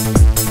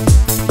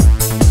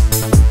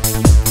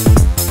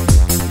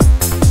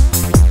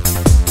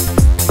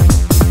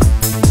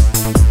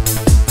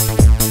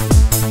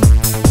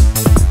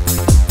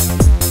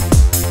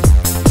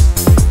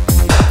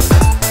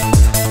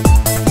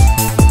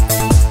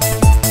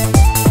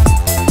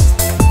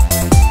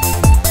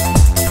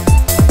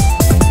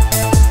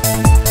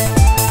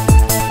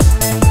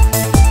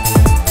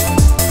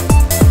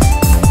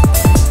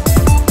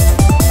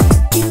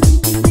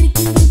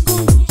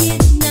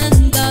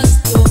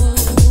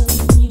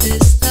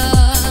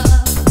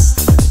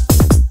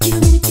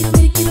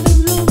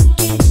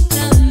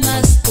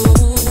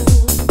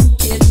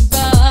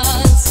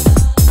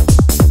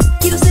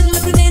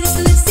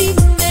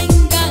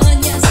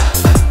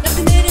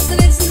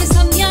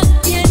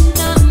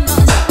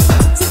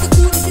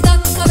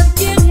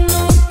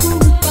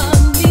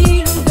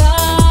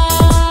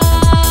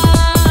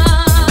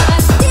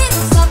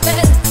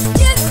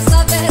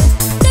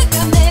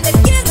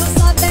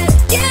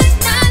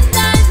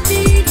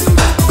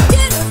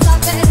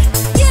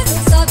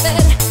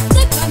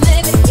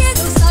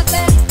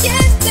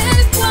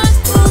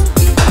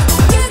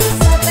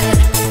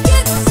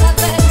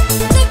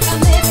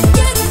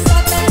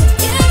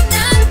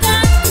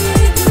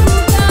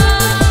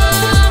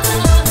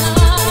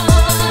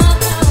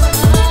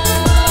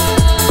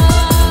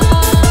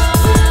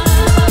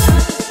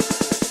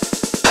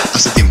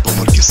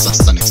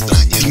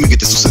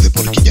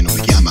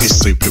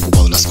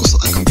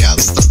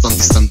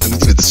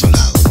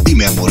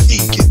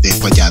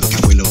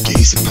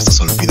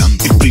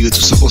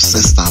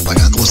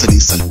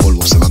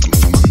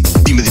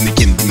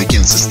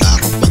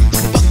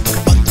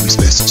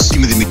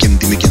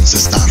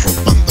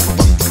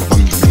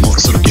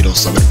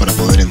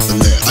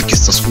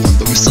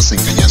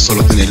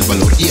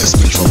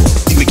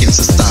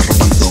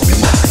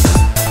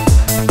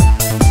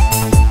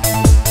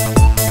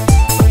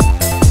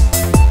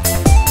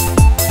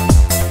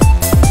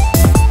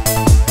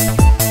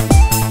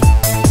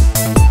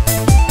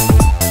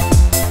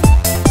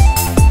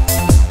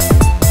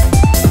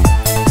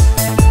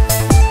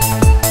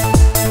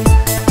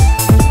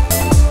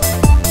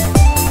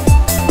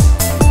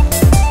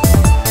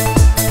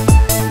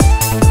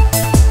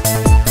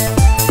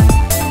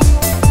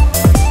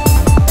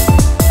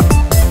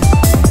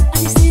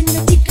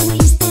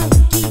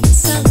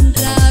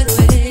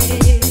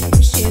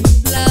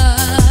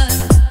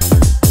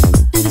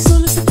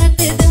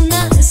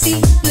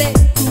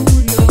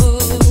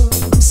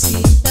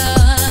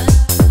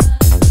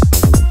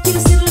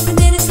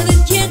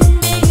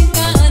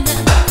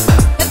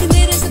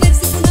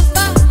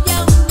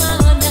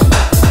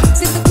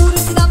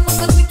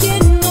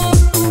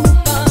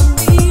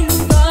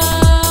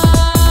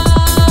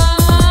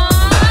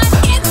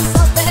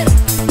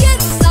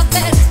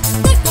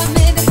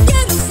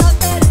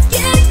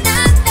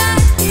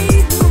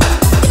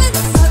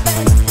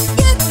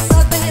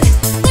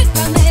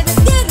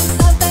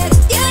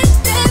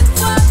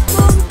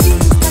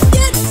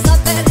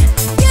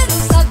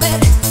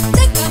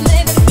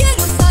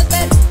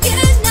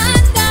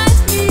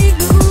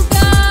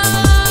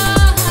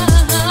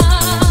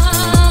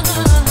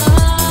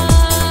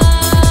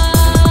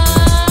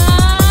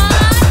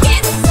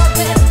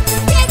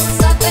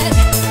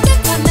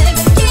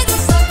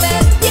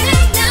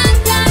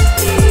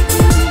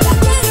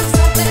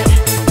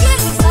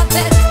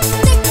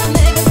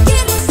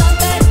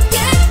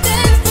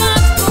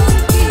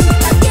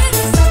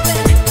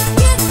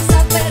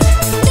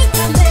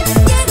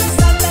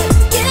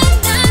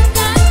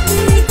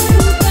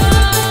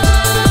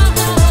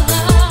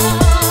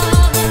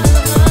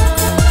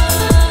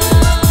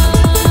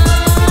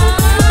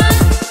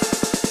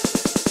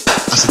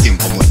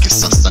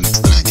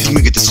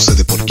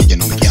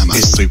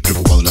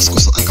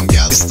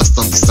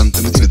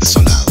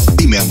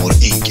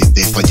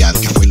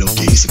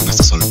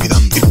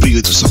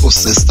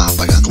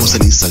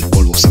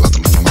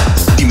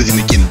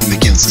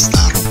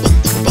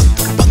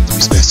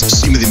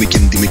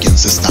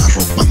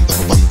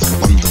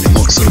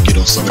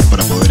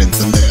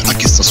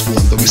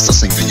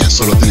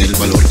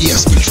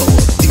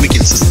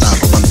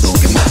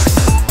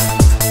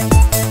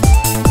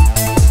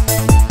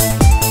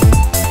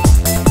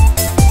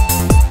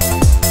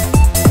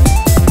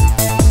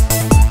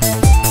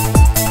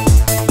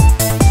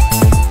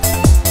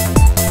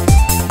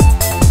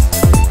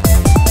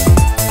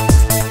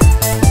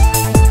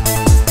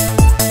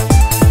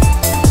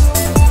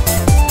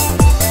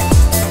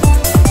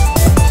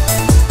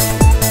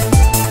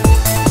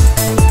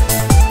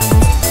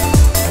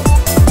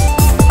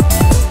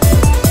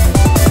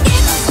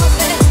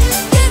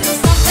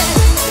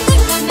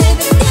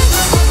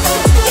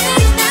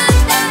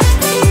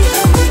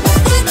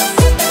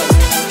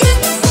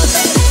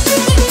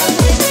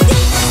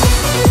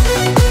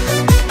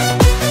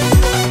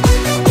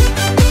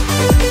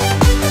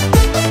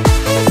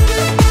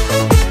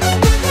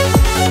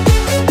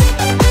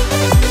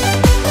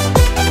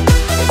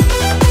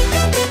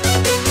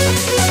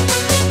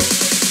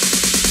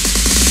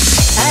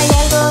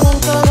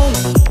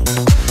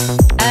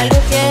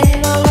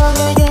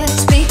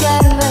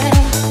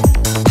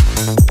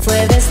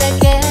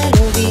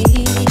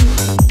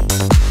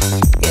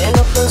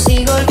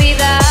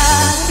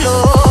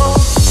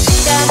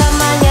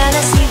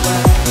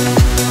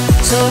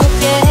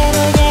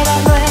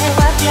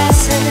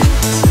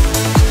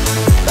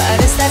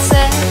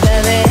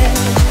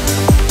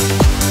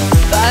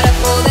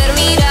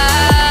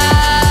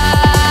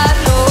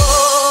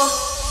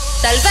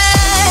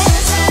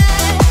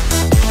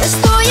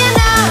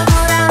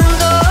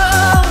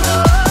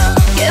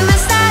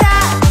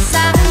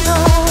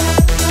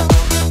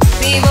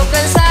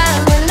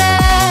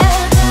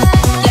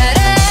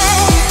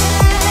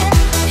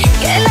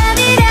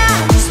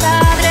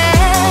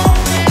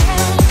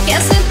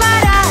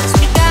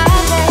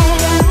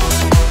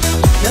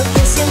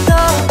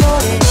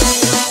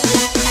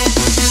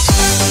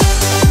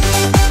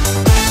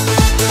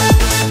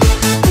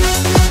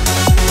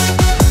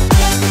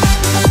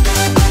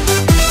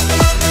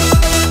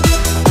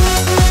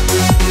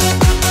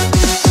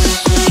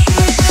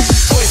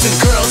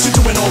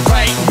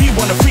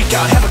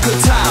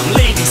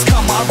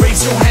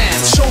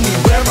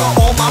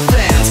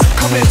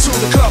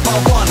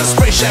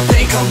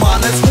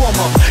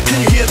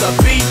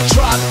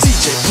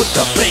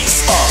 the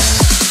place up.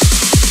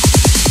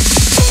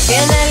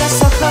 Tiene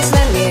los ojos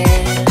de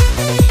miel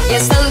y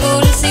es tan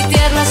dulce y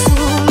tierna su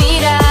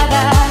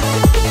mirada.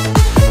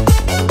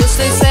 Yo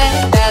estoy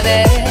cerca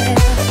de él,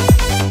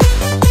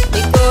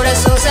 mi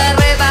corazón se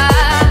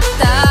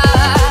arrebata.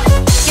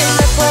 ¿Quién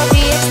me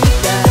podría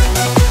explicar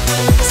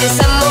si es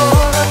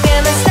amor lo que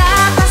me está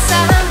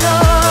pasando?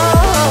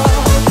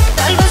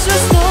 Tal vez lo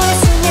estoy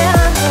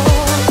soñando,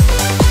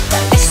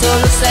 tal vez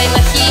solo es la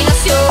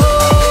imaginación.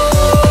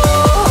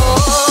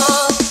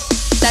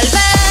 Tal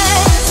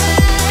vez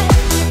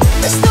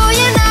me estoy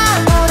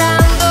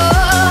enamorando.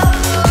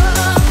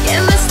 ¿Qué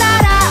me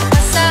estará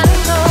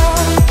pasando?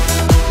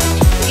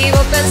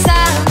 Vivo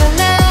pensando en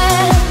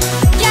él.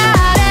 ¿Qué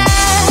haré?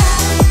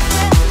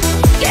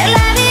 ¿Qué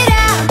le diré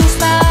a mis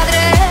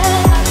padres?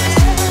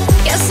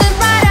 ¿Qué hacer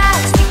para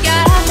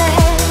explicarle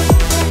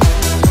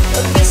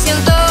lo que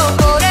siento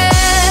por él?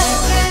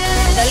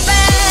 Tal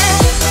vez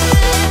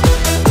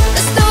me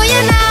estoy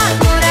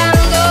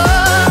enamorando.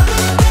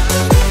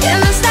 ¿Qué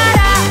me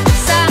estará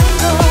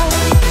pasando?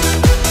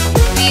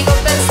 Vivo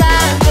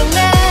pensando en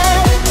él.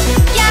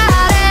 ¿Qué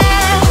haré?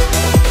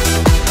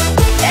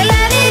 ¿Qué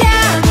le diré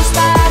a mis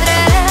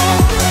padres?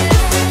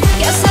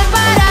 ¿Qué hacer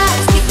para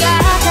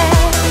explicarle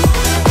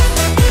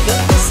lo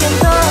que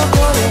siento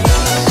por él?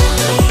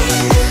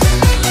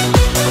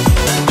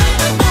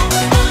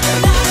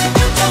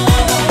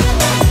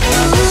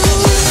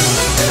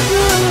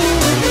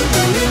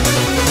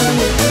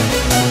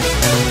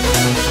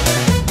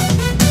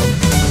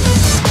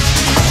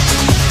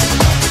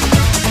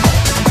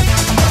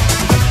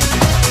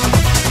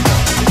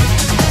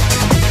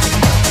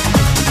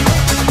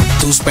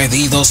 Tus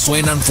pedidos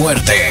suenan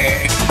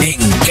fuerte en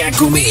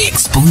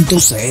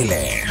kakumix.cl.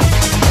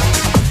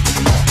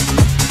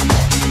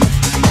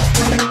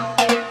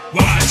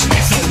 Watch me,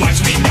 so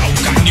watch me now.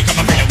 Can you come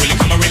up here? Will you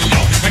come around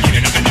now? I'm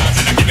giving up and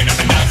dancing, I'm giving up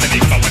and dancing.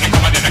 If I wanna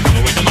come out, then I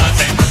come with the mass.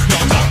 No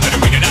time for the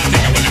ring of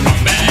dancing. I wanna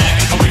come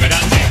back, come with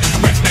dancing.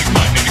 Respect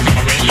my name, come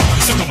around now.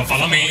 So come and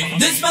follow me.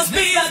 This must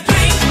be a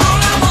dream. All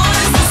I want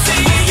is to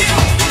see you,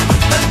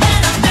 but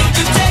then I think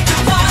you take a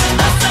part of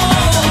my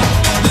soul.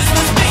 This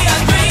must be a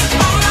dream.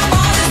 All I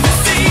want is to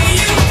see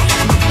you,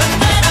 but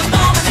then I'm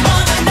always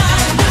gonna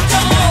knock the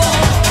door.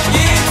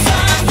 It's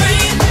a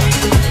dream.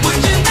 Would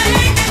you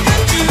make it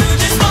come true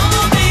just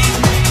for me?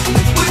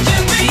 Would you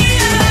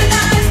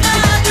realize my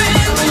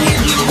dream?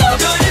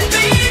 Could it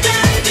be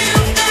just you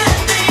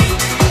and me?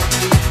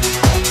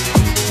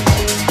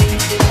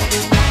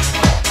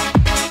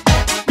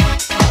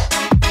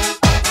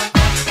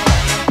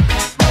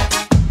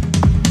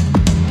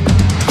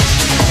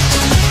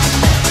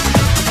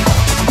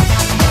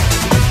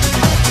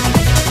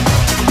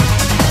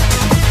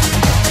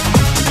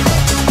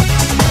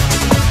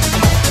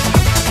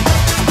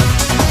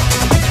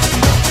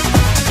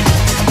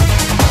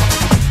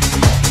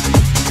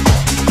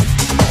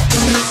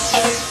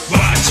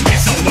 Watch me,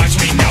 so watch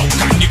me now.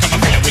 Can you come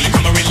up here? Will you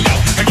come around now?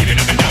 I'm giving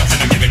up and dancing,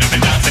 I'm giving up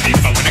and dancing.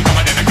 If I wanna come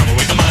out, then I come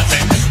with the mass.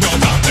 No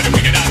time for the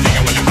wicked dancing.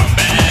 I wanna come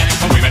back,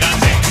 come with my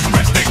dancing.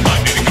 Respect my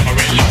name, come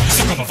around now.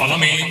 So come and follow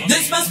me.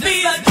 This must be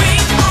a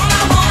dream. All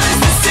I want is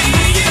to see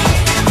you,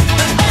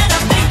 but then I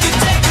think you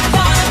take a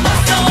part of my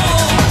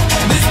soul.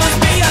 This must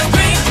be a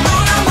dream.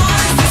 All I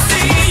want is to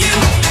see you,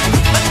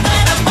 but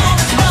then I'm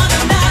always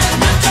running out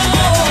the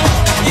door.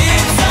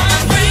 It's a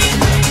dream.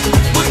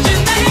 Would you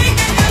make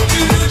it come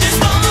true just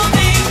for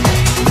me?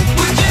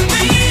 Would you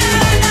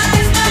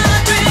realize my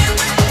dream?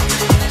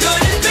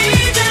 Could it be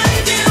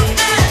just you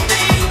and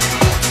me?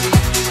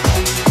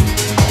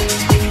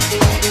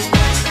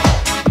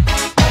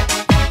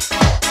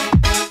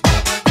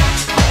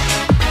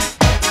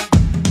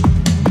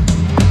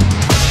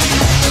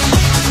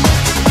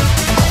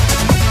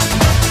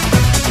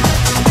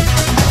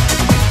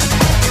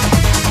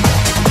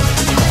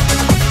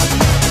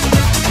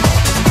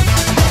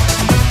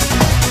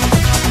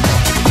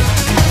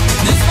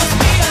 This must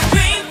be a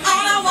dream.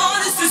 All I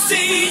want is to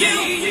see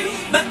you,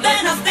 but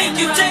then I think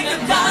you take a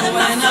part of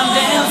my soul.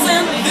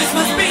 Dancing. This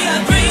must be a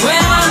dream.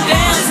 When I'm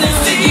dancing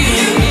with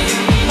you,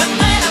 but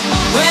then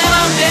when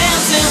I'm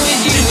dancing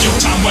with you. Take your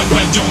time, well,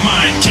 your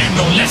mind can't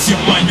go less.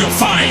 Your mind, you'll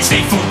find.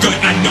 Stay for good,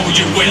 I know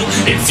you will.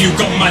 If you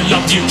go, my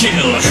love, you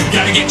kill.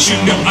 Gotta get you,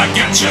 know I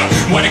got you.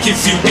 Wanna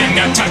kiss you, then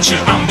I touch you.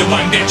 I'm the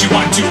one that you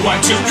want to.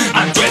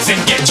 Undress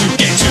and get you.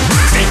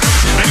 Hey,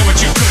 I know what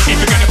you could. If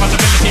you got a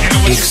possibility, I know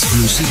what you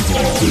Exclusivo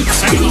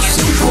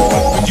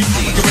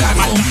de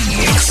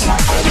Kakumix.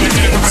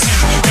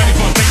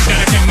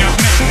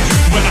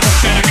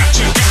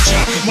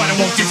 Why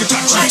don't you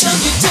touch Why don't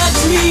you touch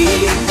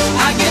me?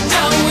 I get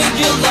down with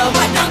your love.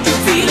 Why don't you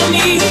feel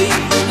me?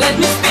 Let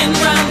me spin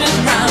round and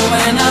round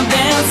when I'm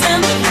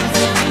dancing.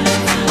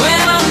 When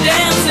I'm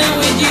dancing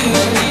with you.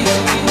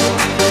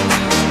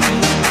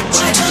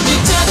 Why don't you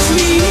touch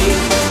me?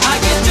 I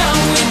get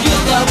down with your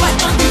love. Why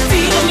don't you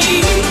feel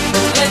me?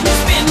 Let me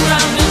spin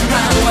round and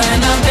round when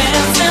I'm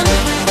dancing.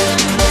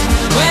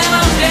 When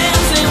I'm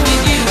dancing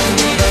with you.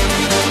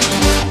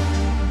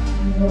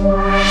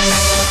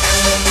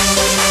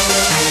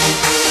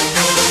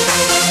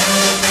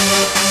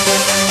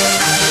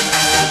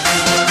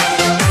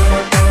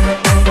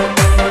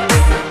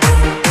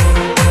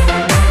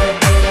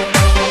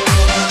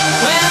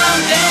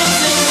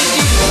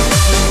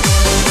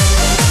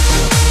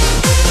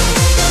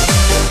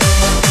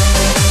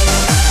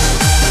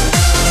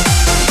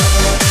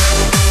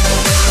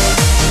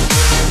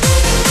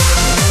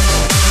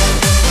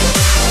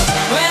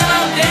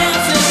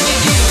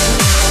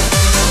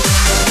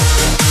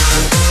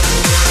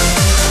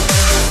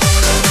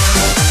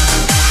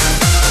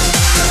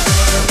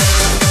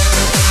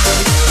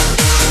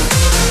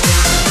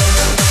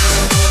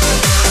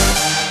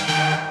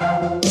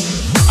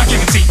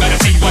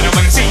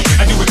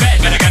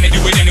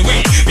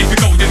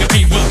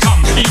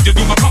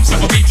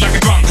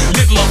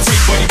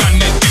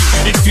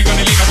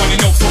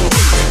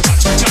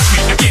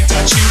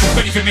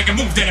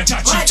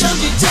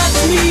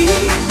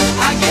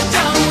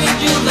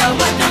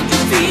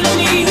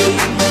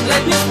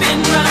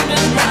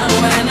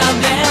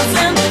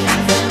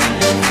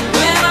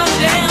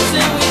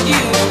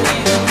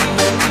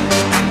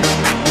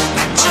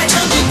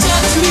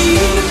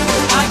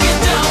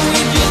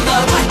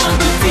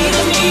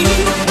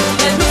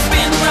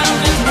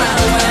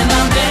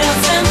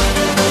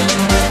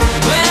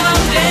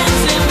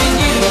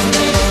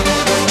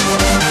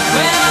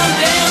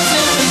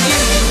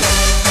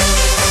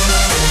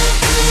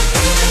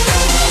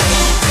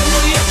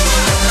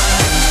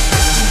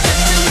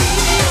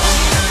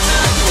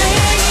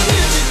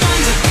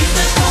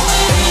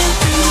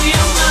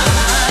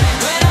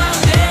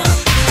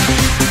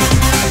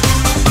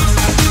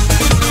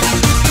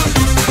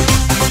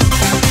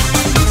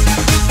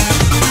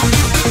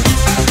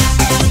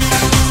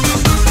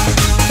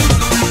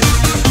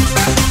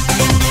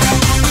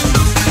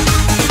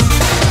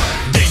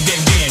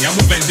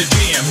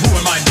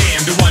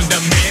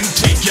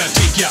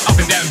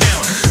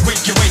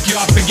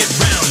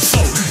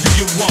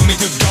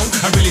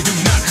 I really do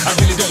not, I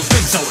really don't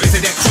think so. Is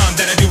it that crime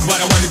that I do what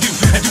I wanna do?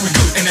 I do it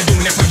good and I'm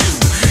doing it for you.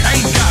 I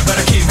ain't God, but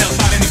I can't help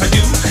out, and if I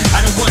do,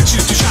 I don't want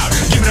you to shout.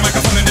 Give me the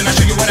microphone and then I'll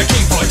show you what I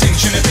came for.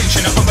 Attention,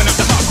 attention, I'm pumping up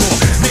the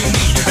hardcore. They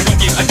need, I don't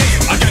give a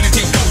damn. I gotta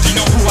take gold, you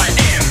know who I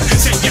am.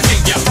 Say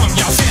ya from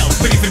yourself,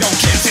 but if you don't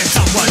care, send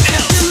someone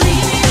else.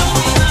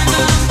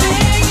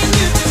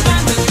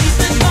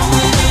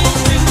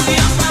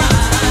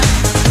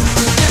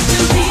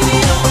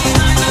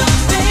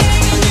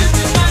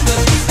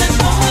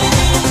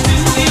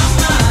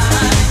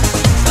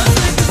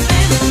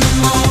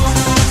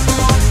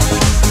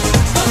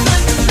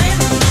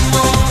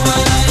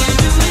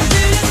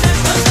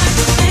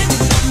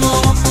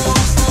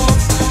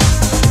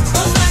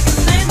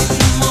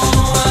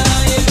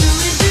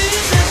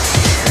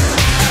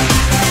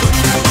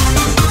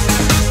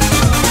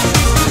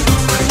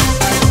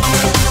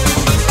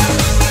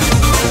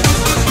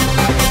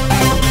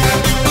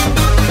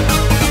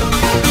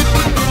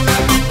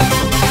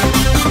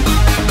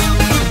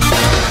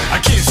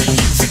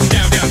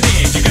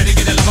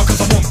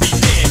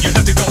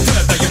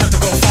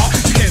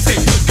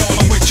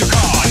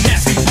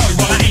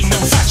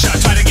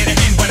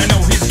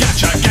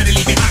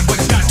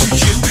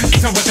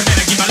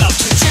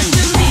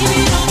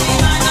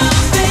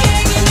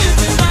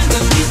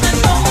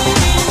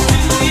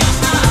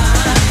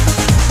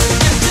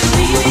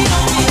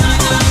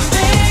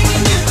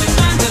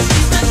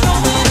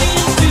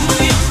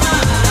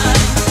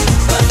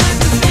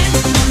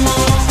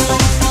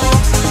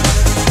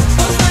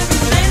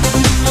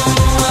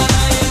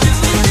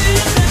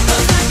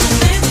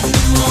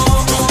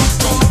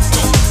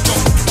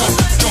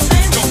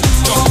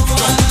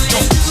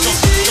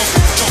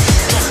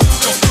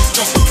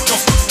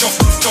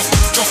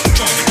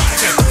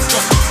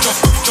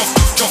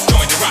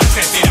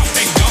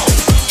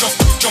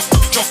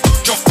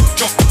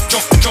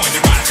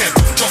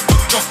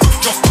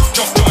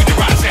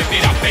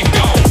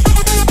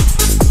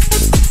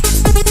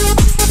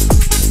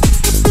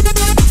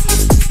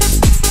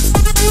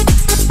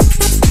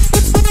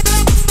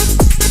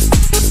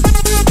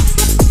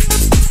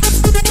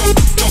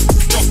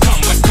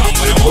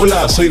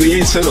 Hola, soy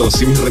DJ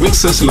Ceros y mis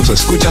remixes los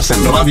escuchas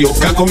en Radio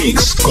Caco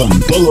Mix con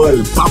todo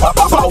el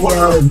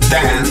Power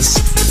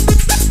Dance.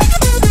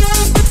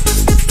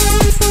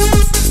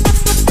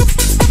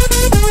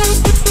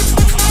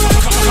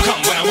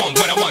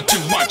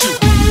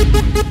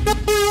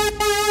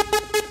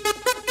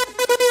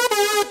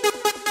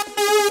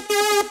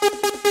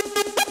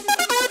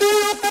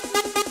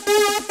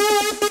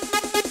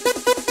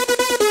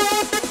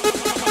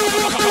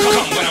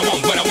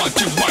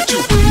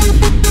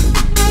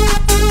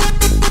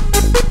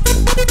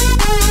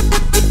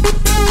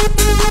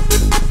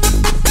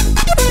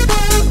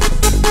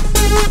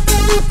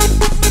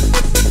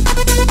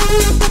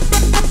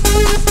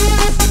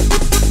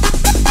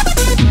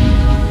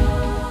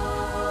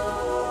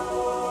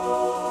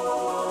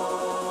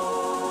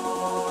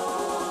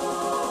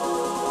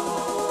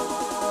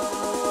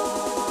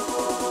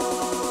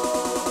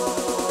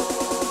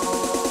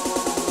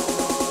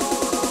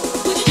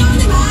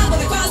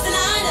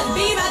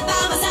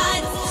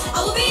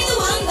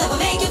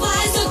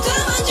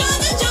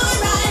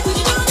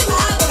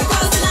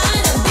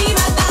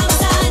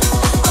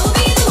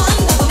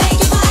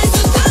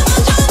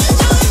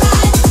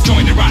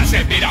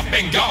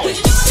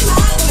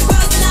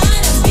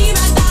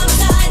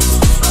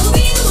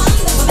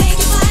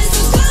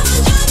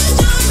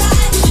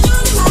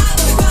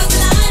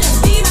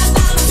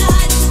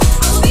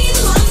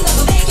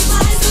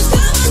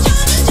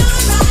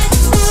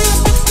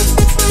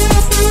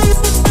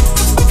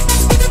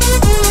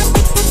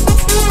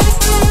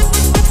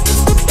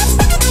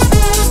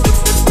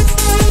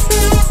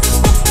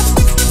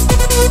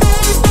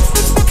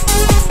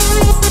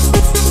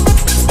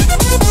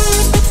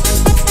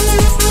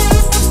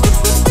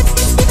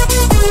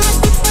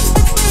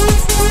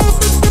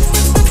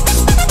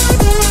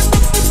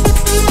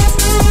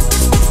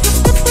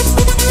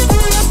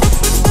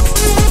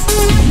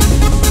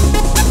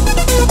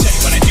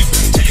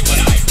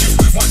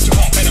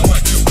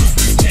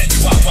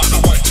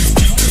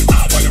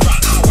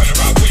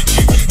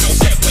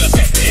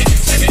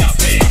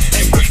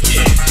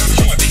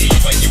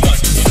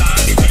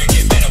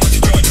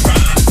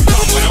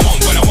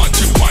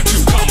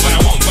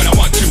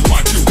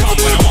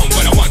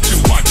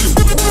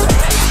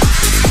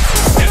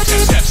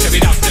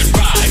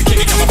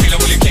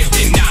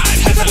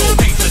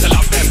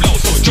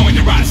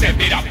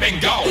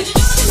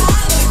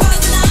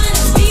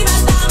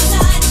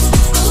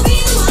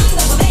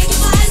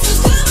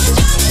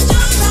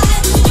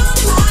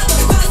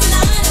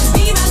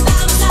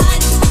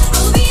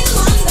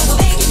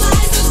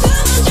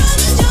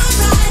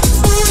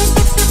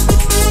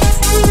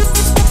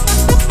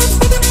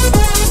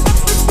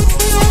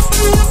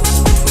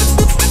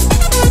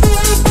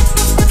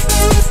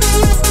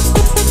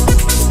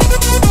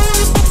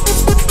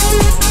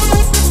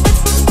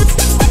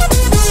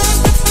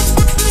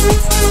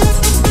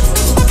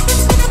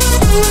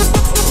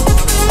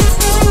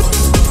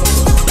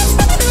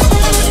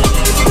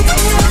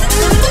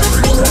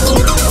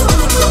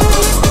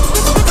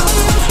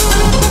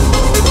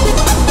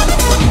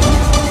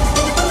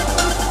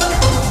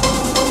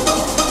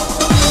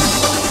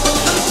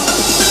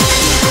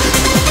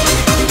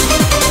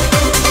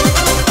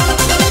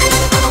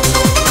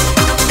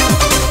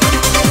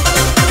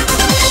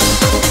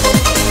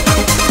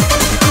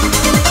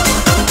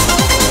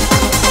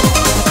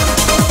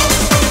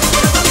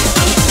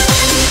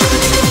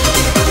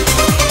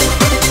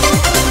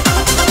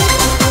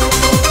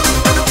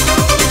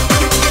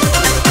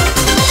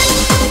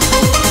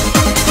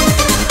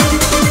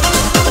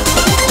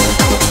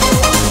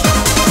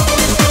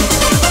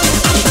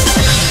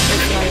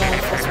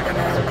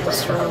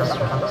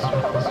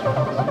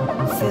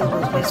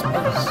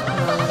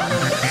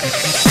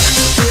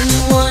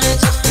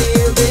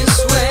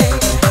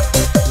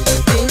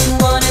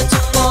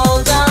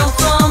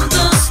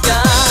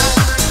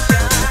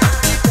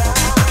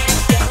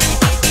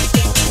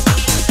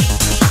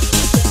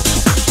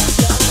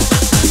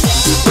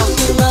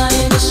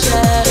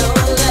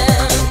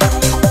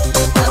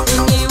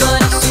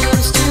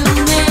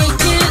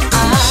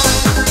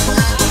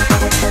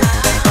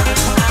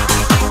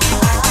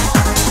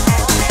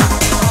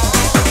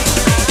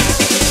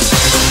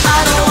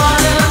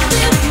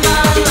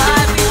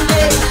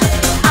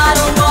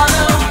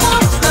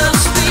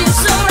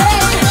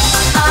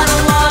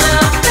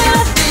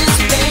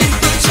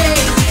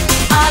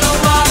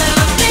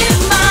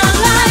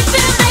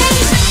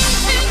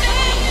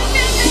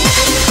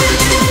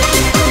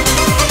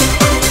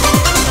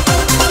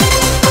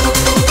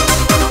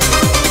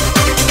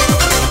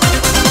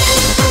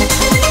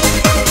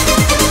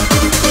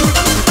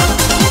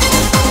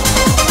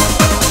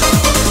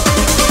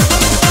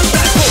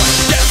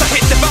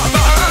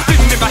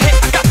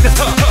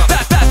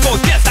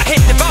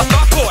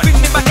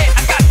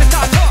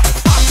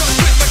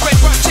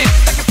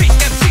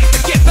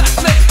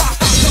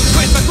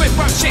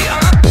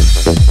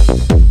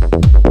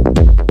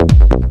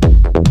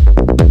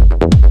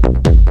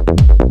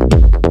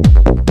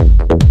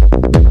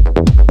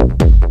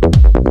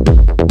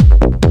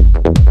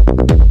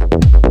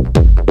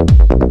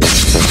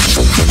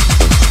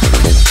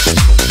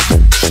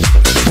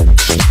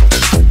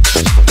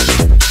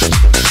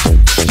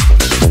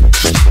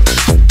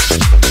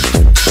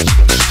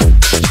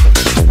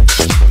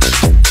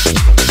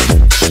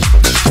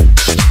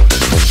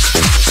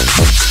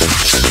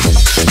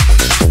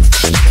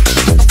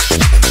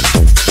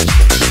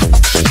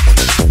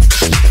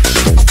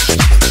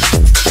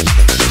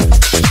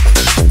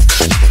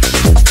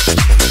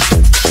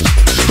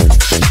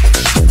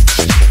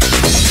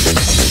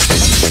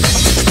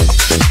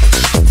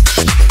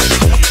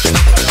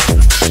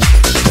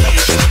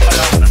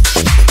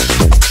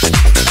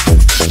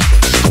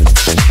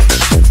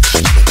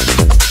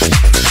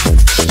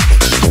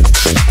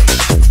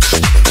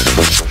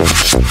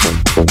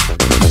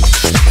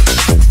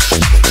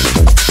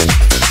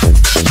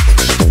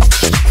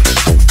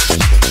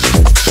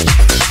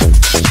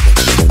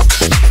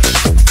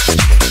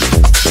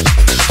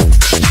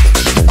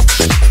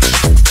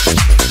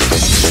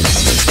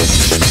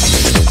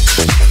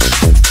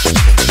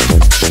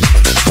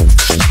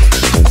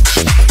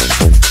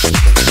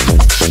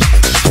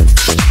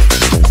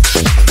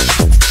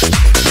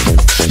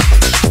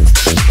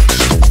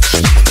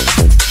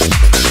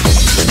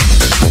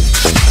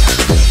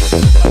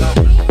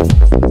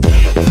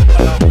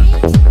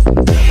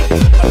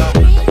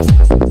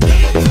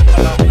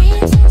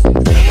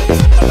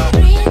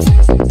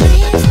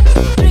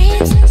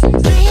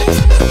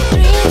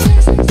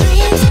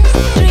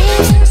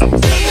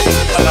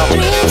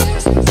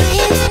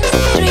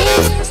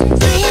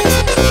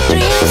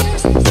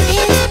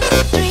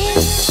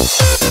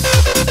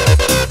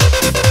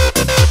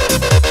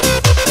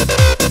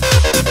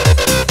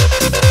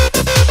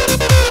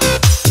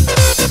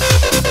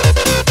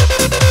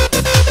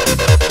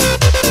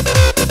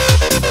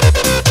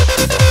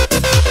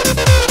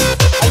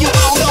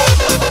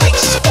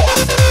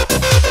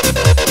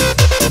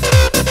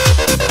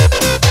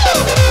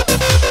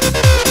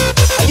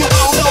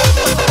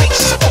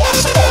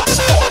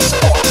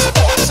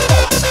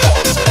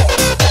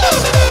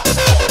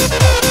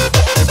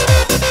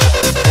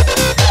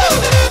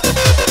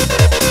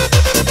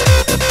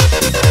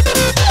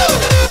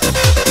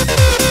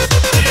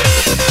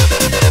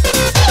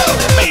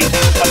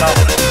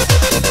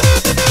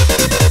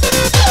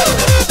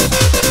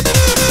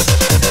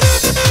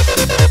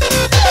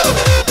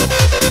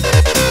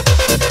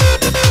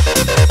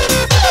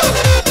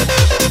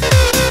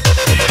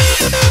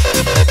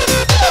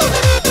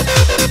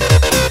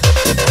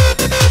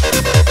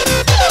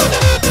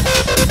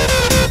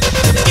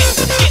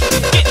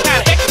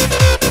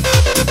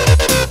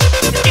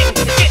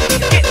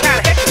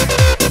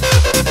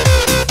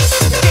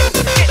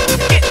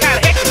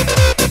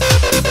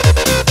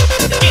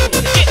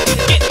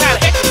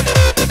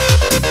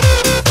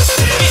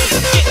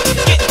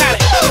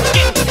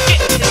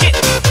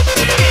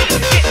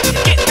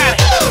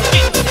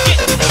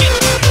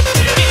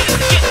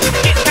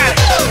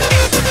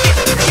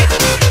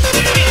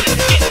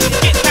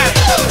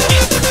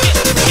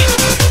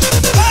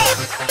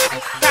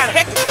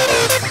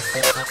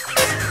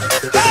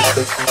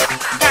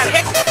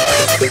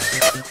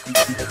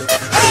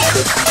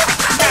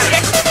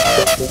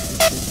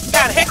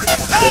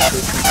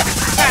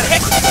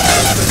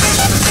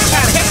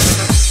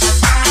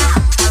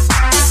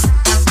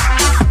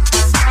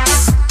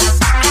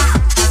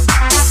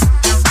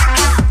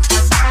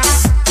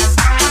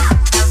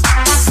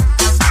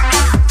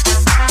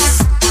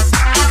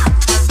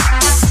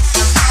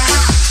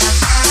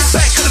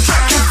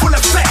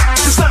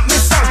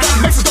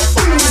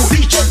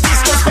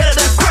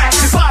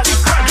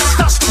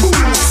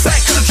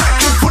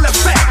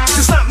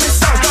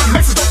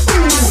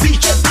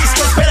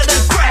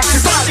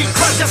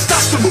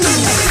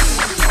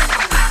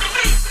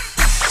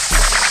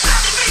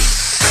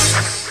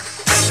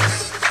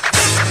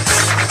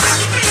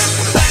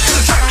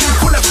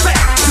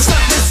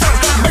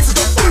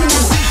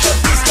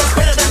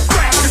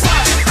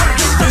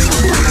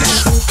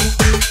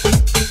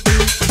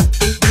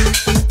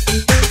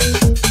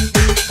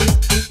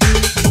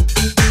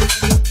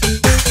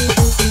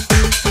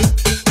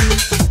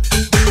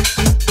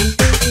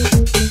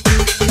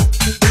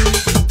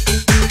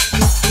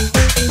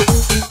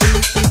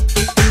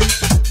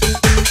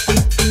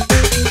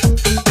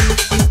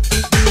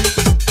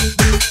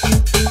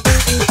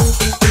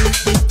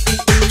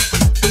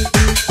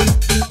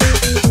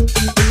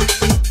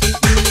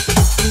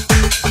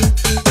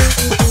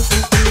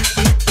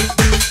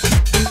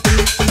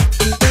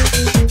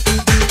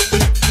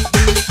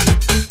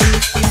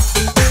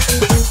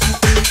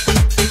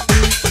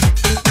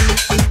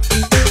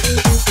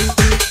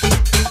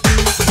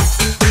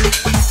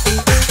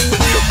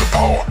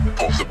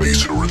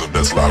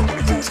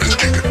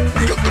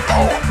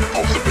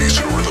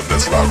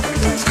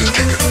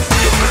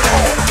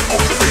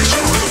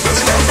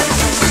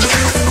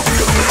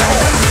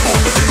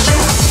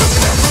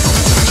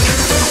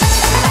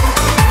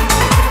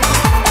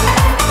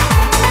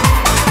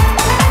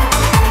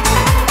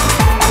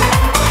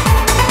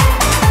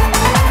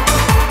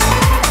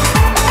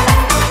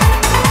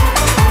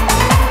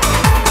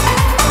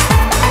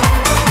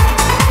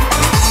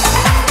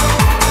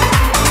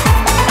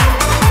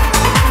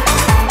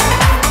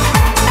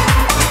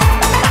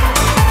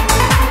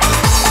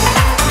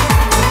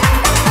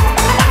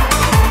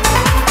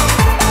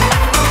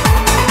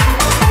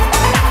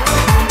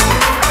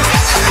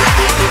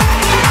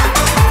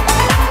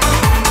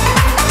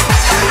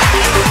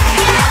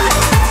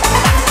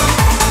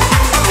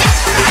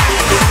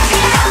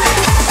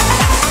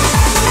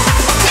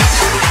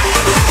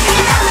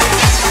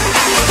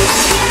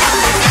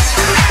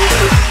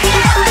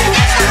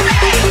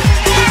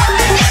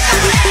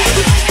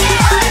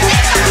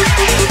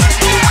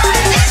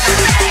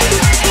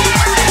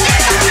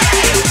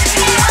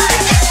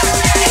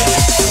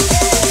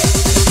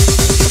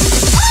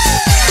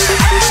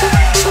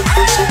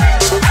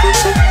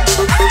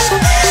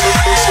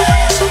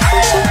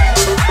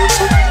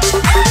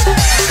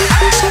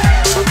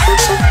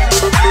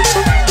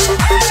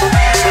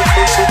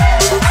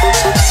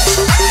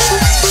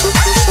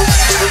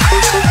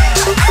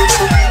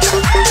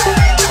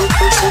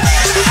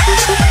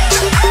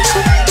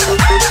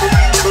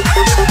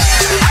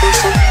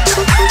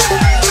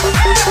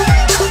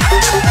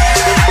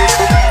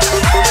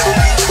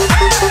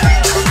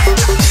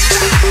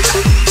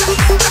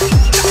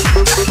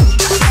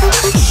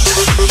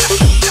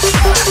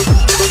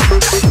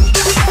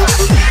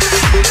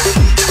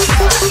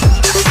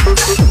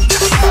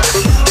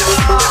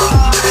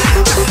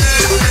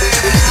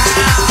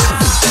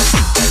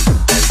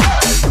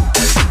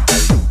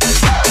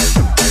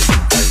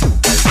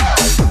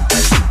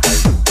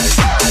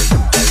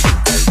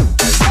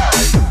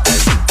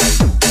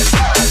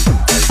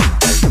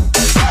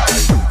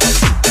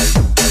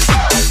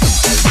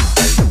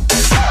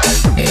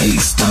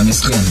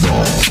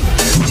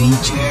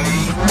 DJ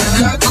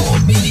Caco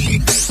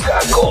Mix.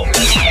 Caco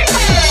Mix.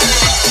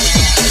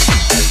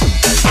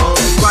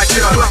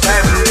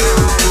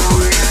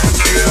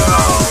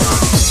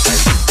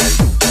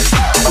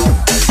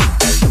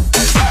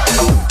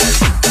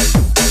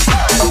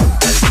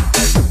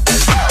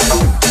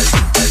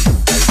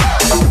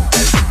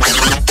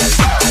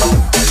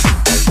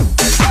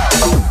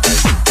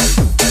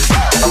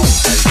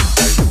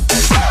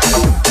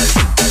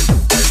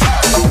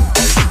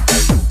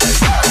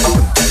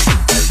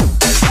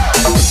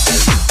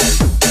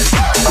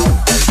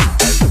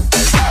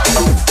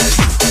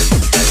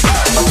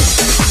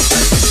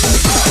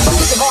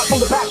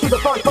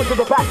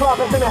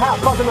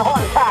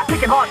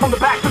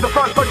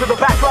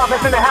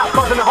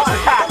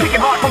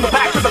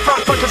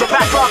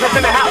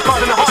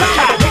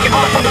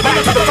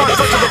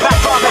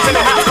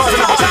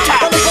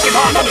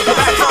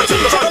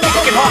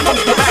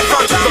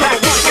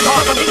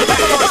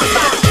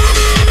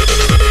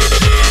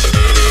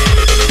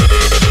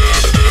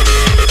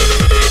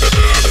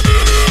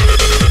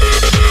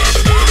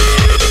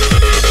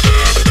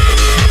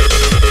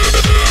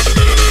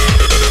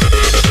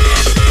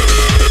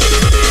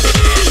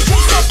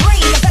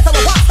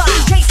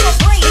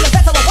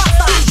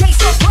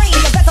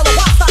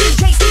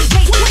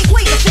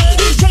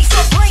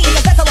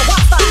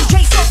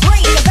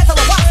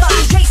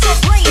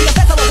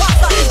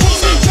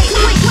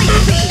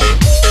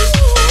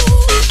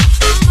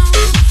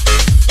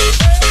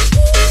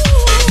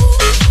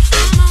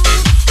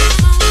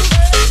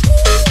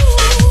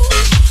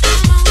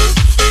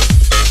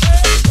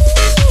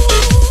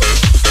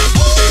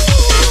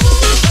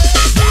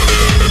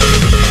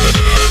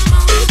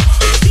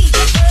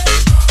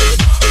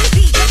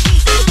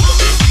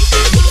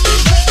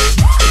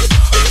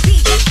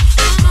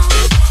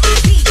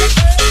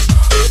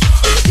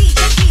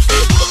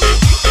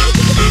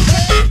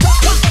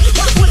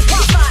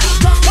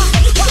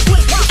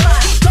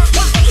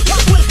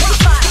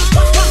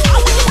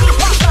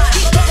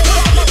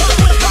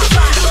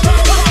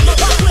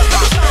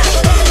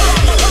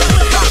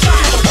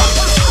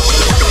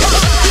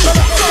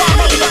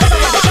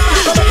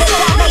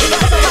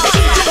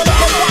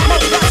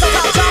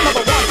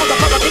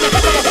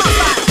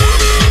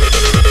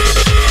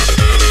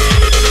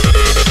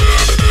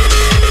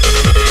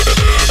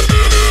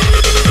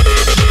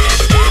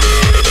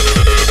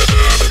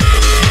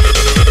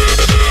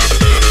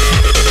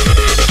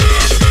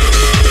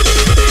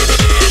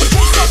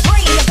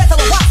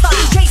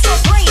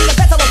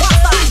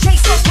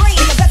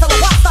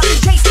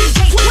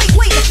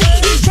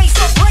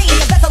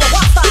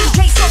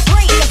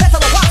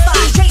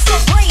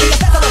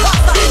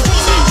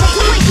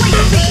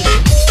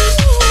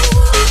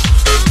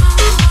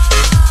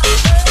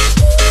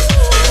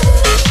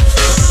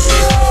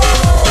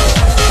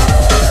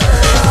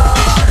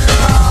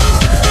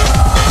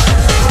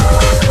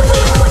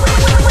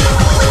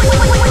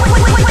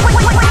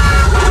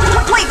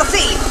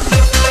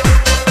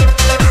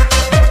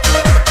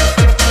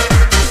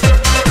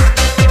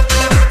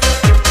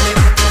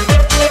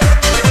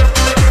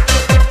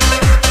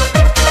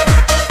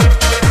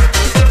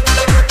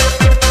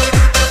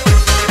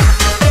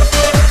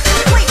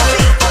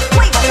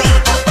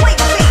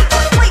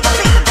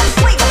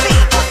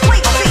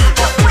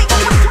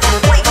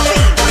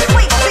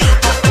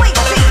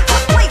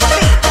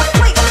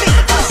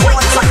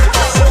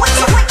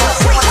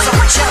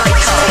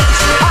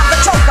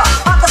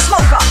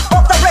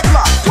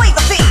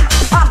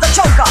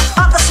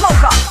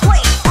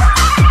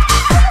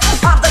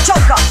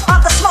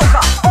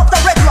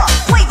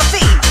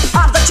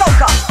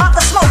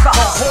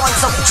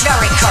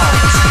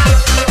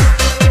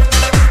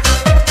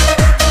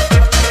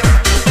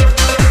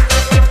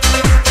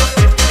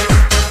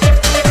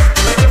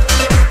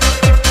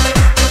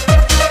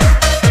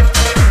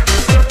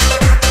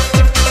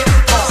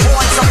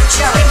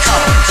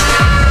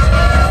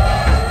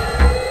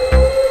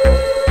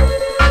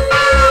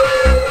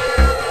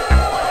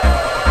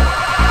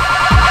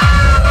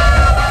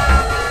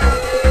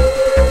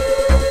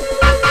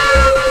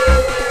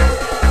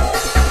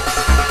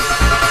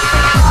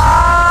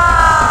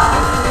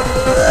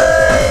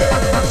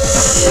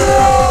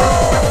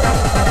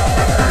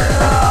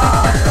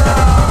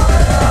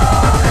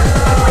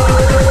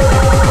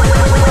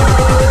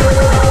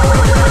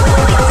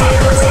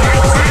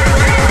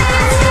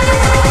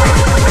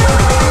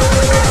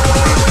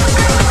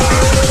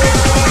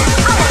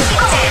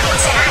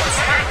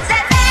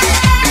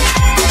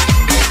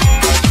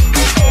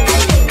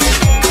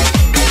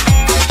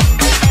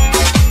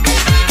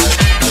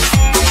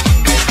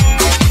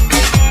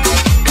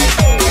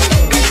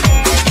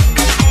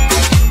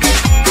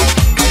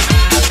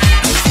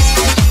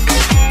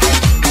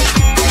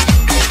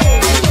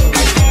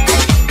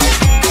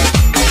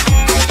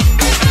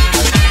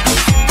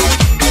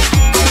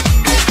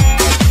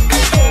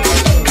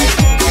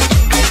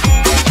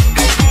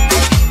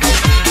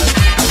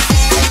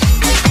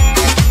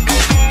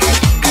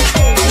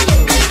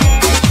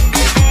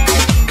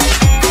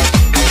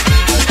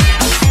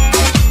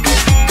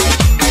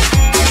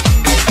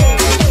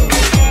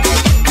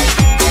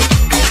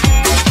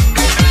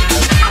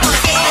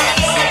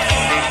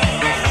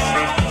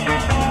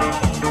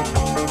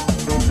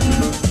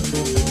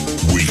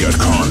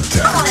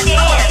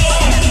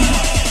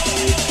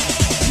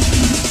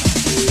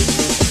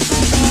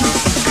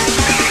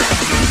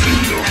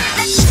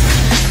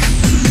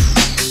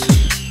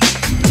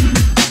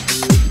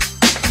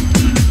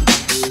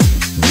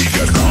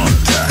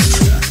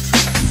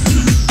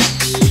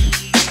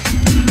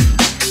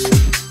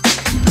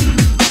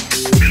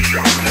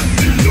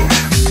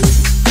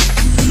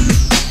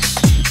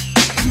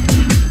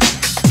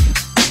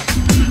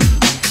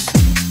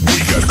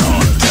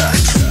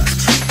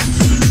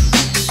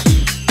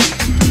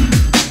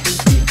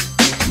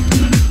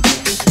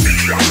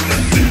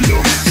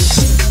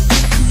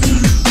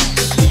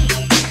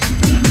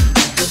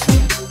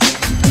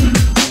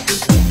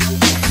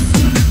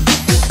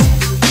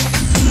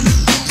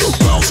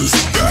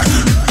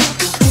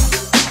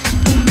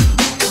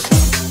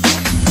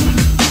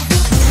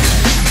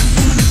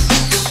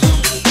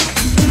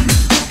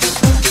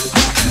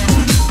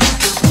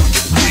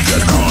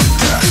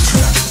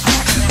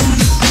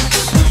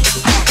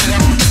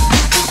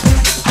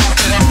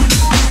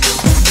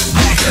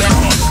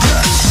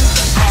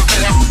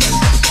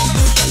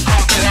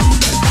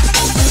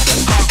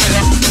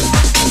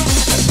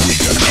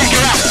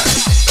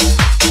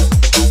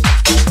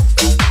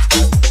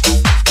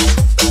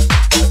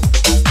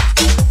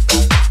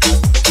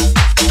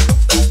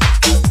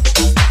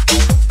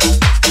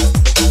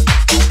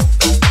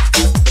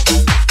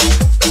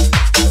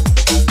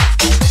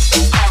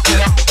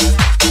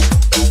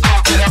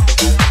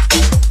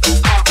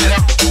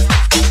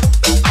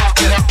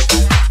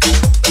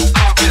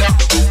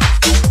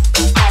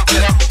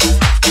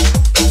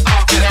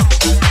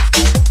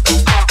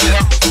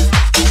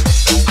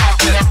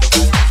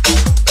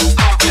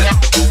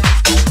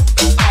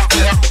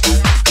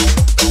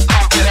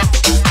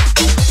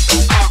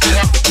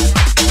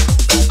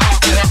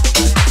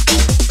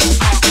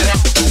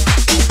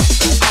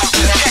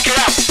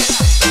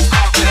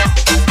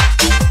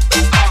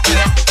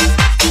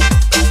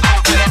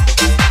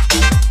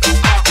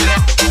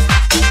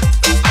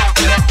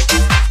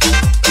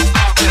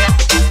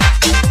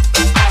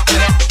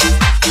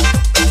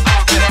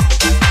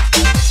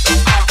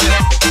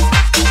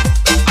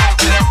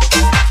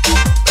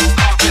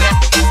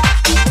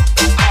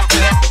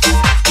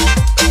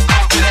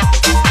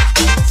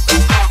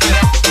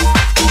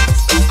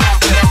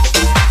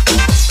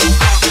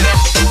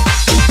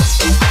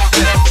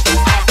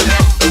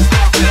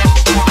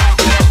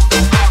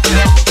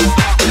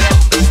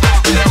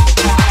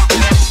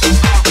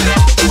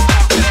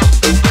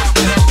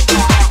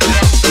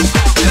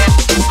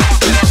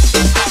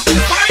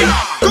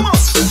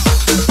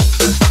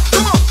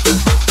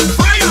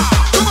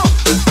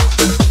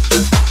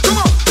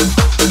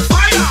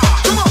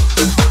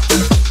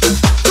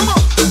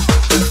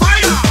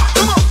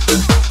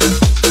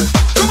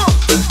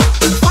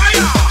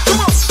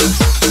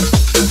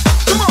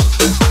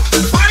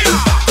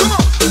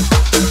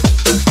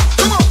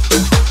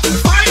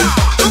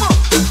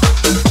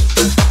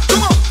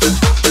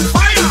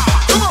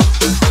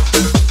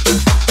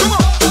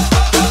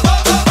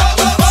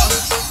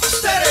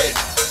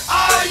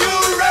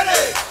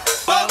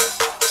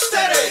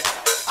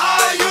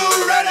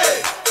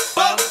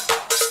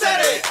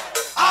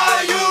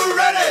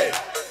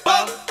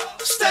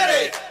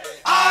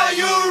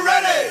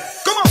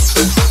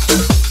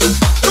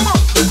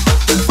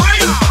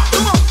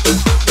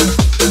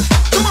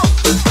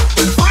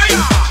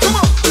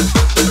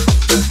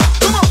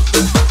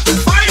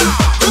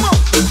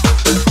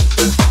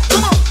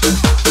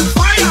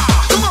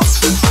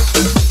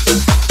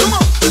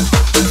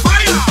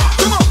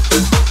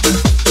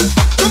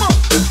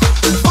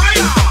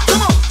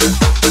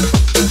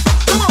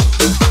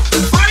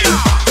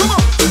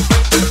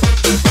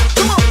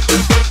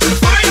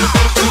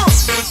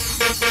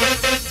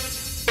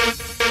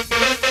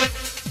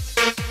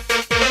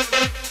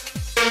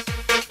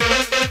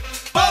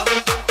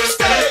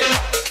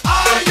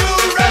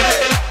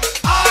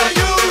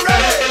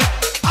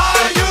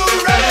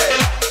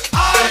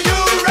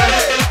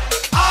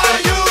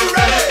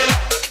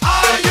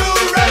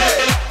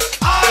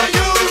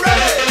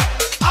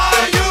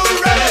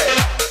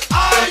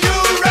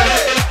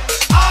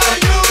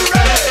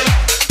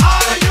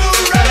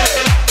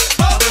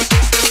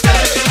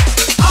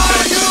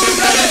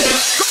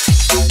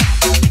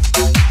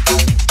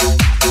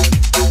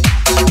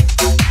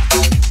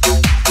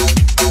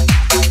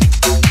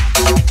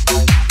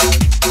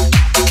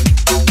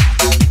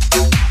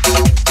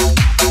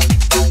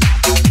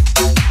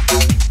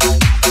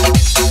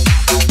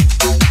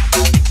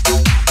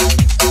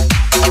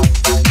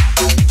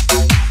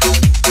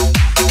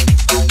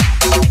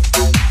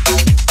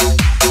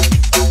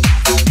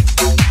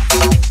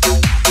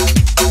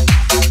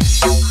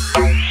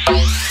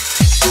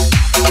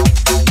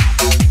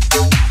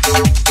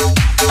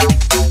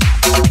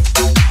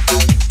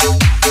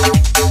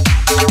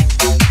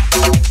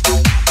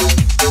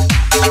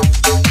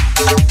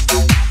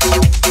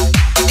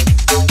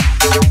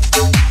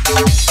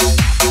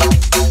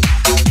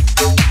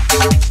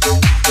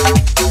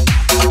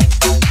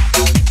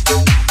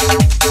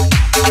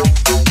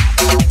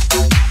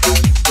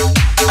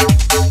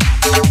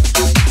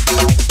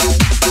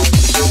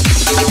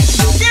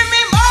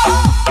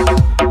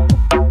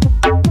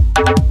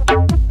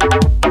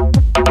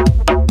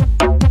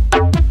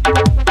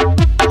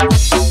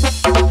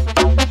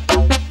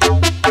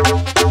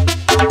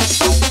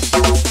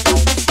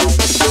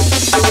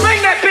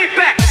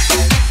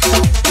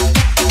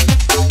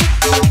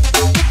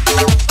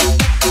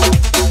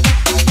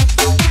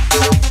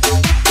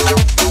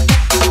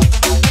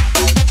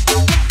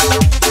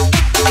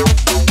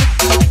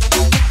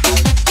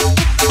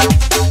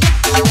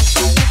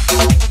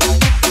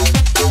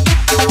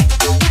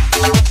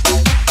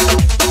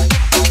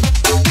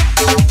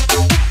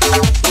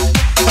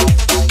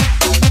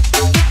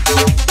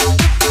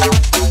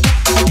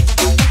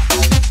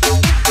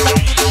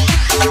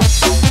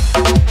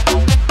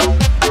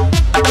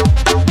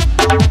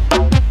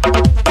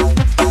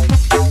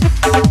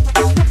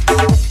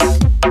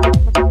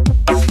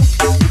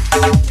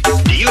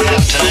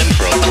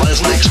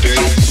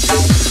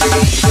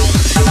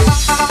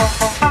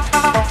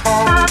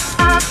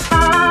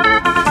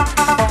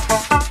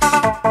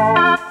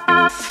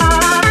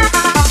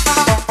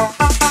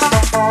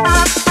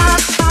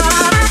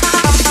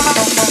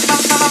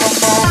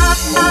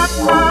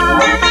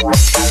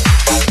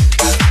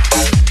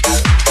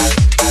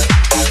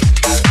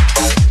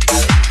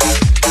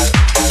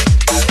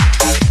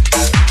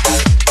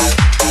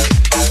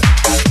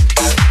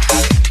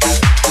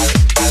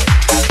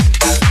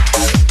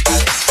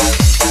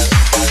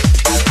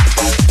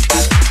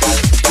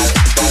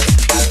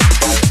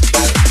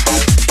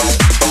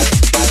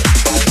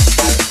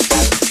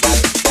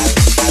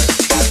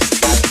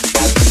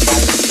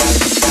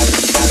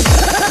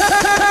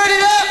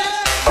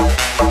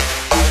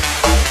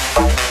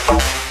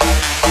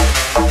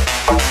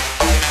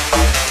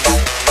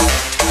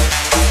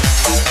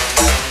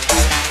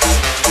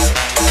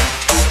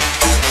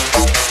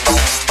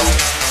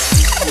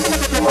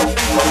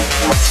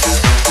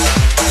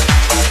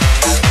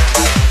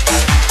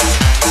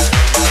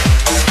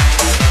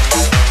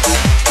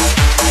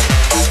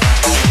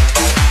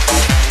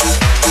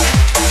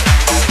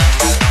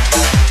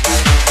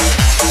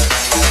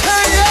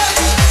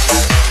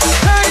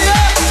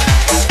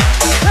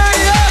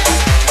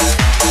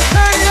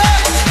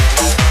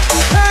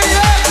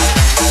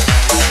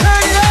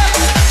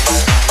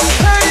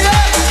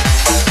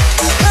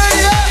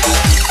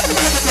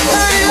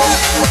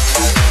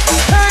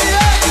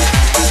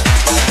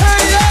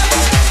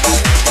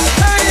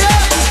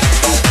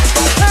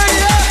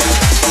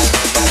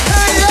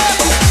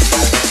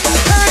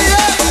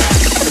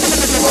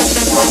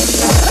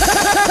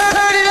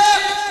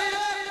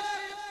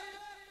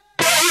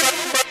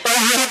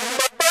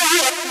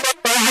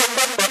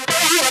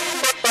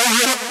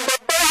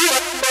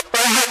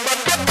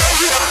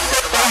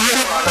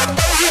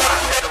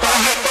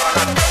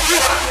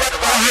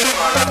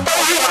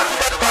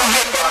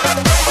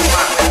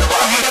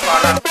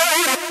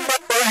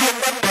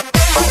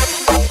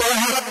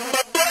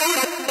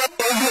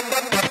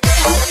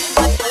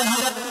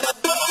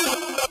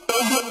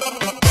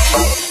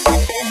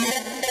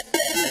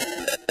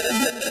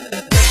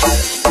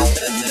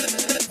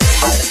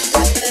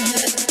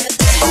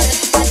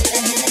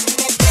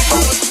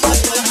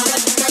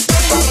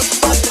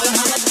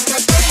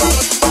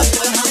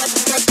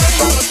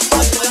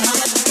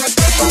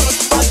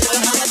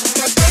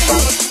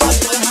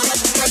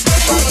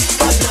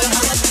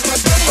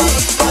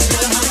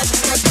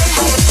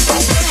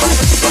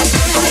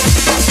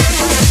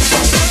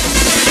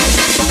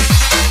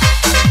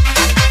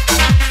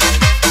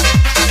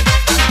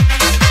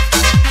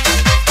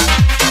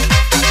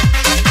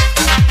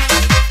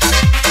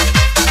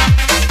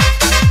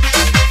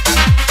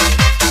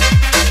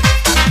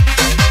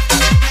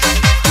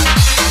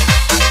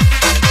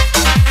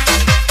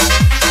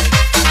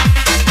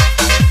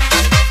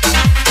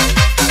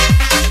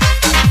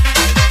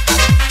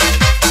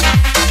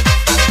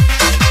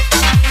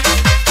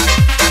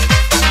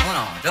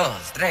 2,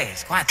 3,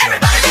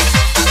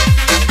 4.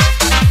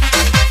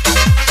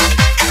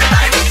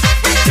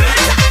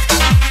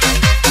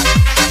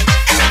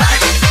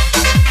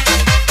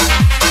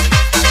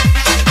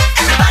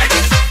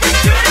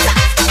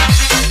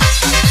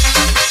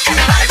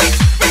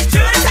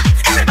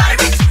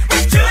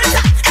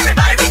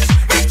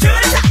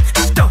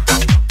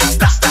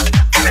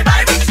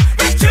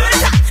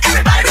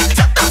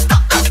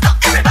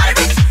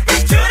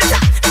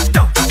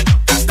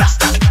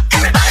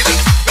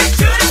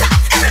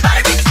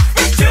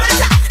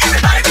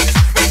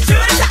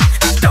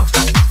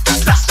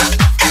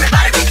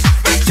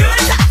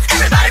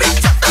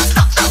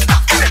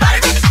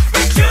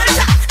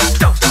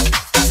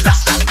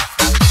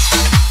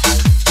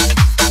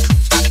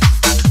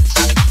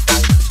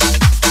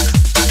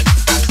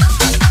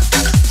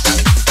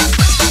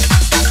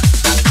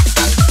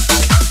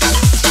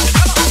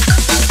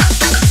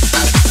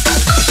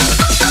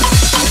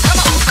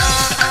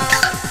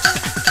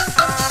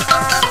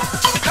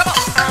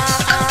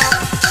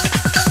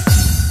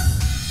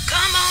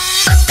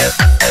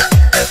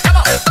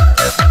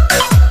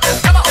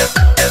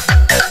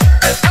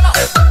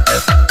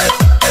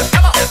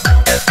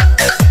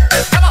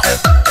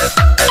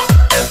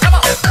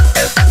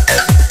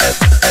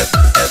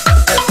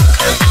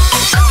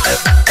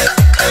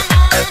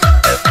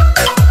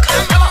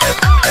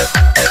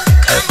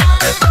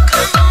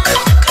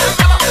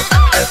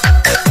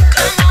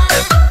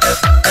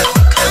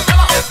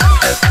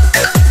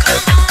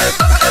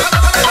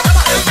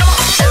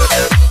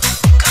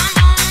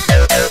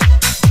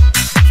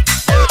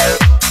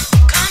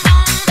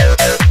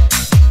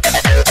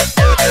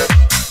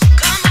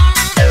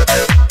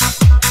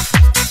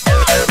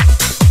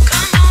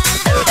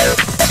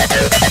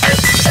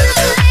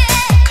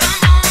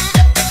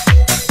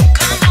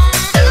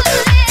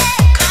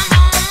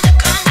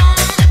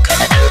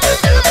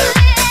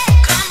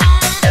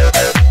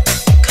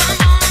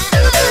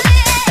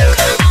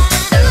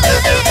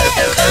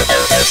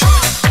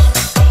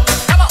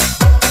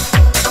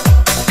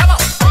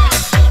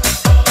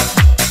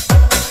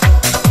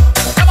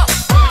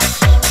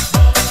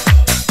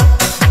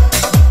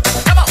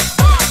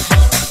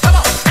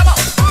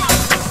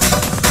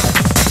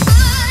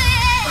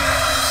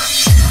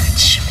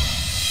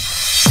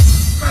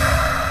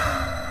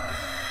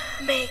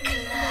 Make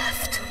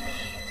love to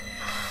me.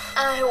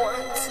 I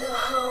want to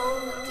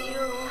hold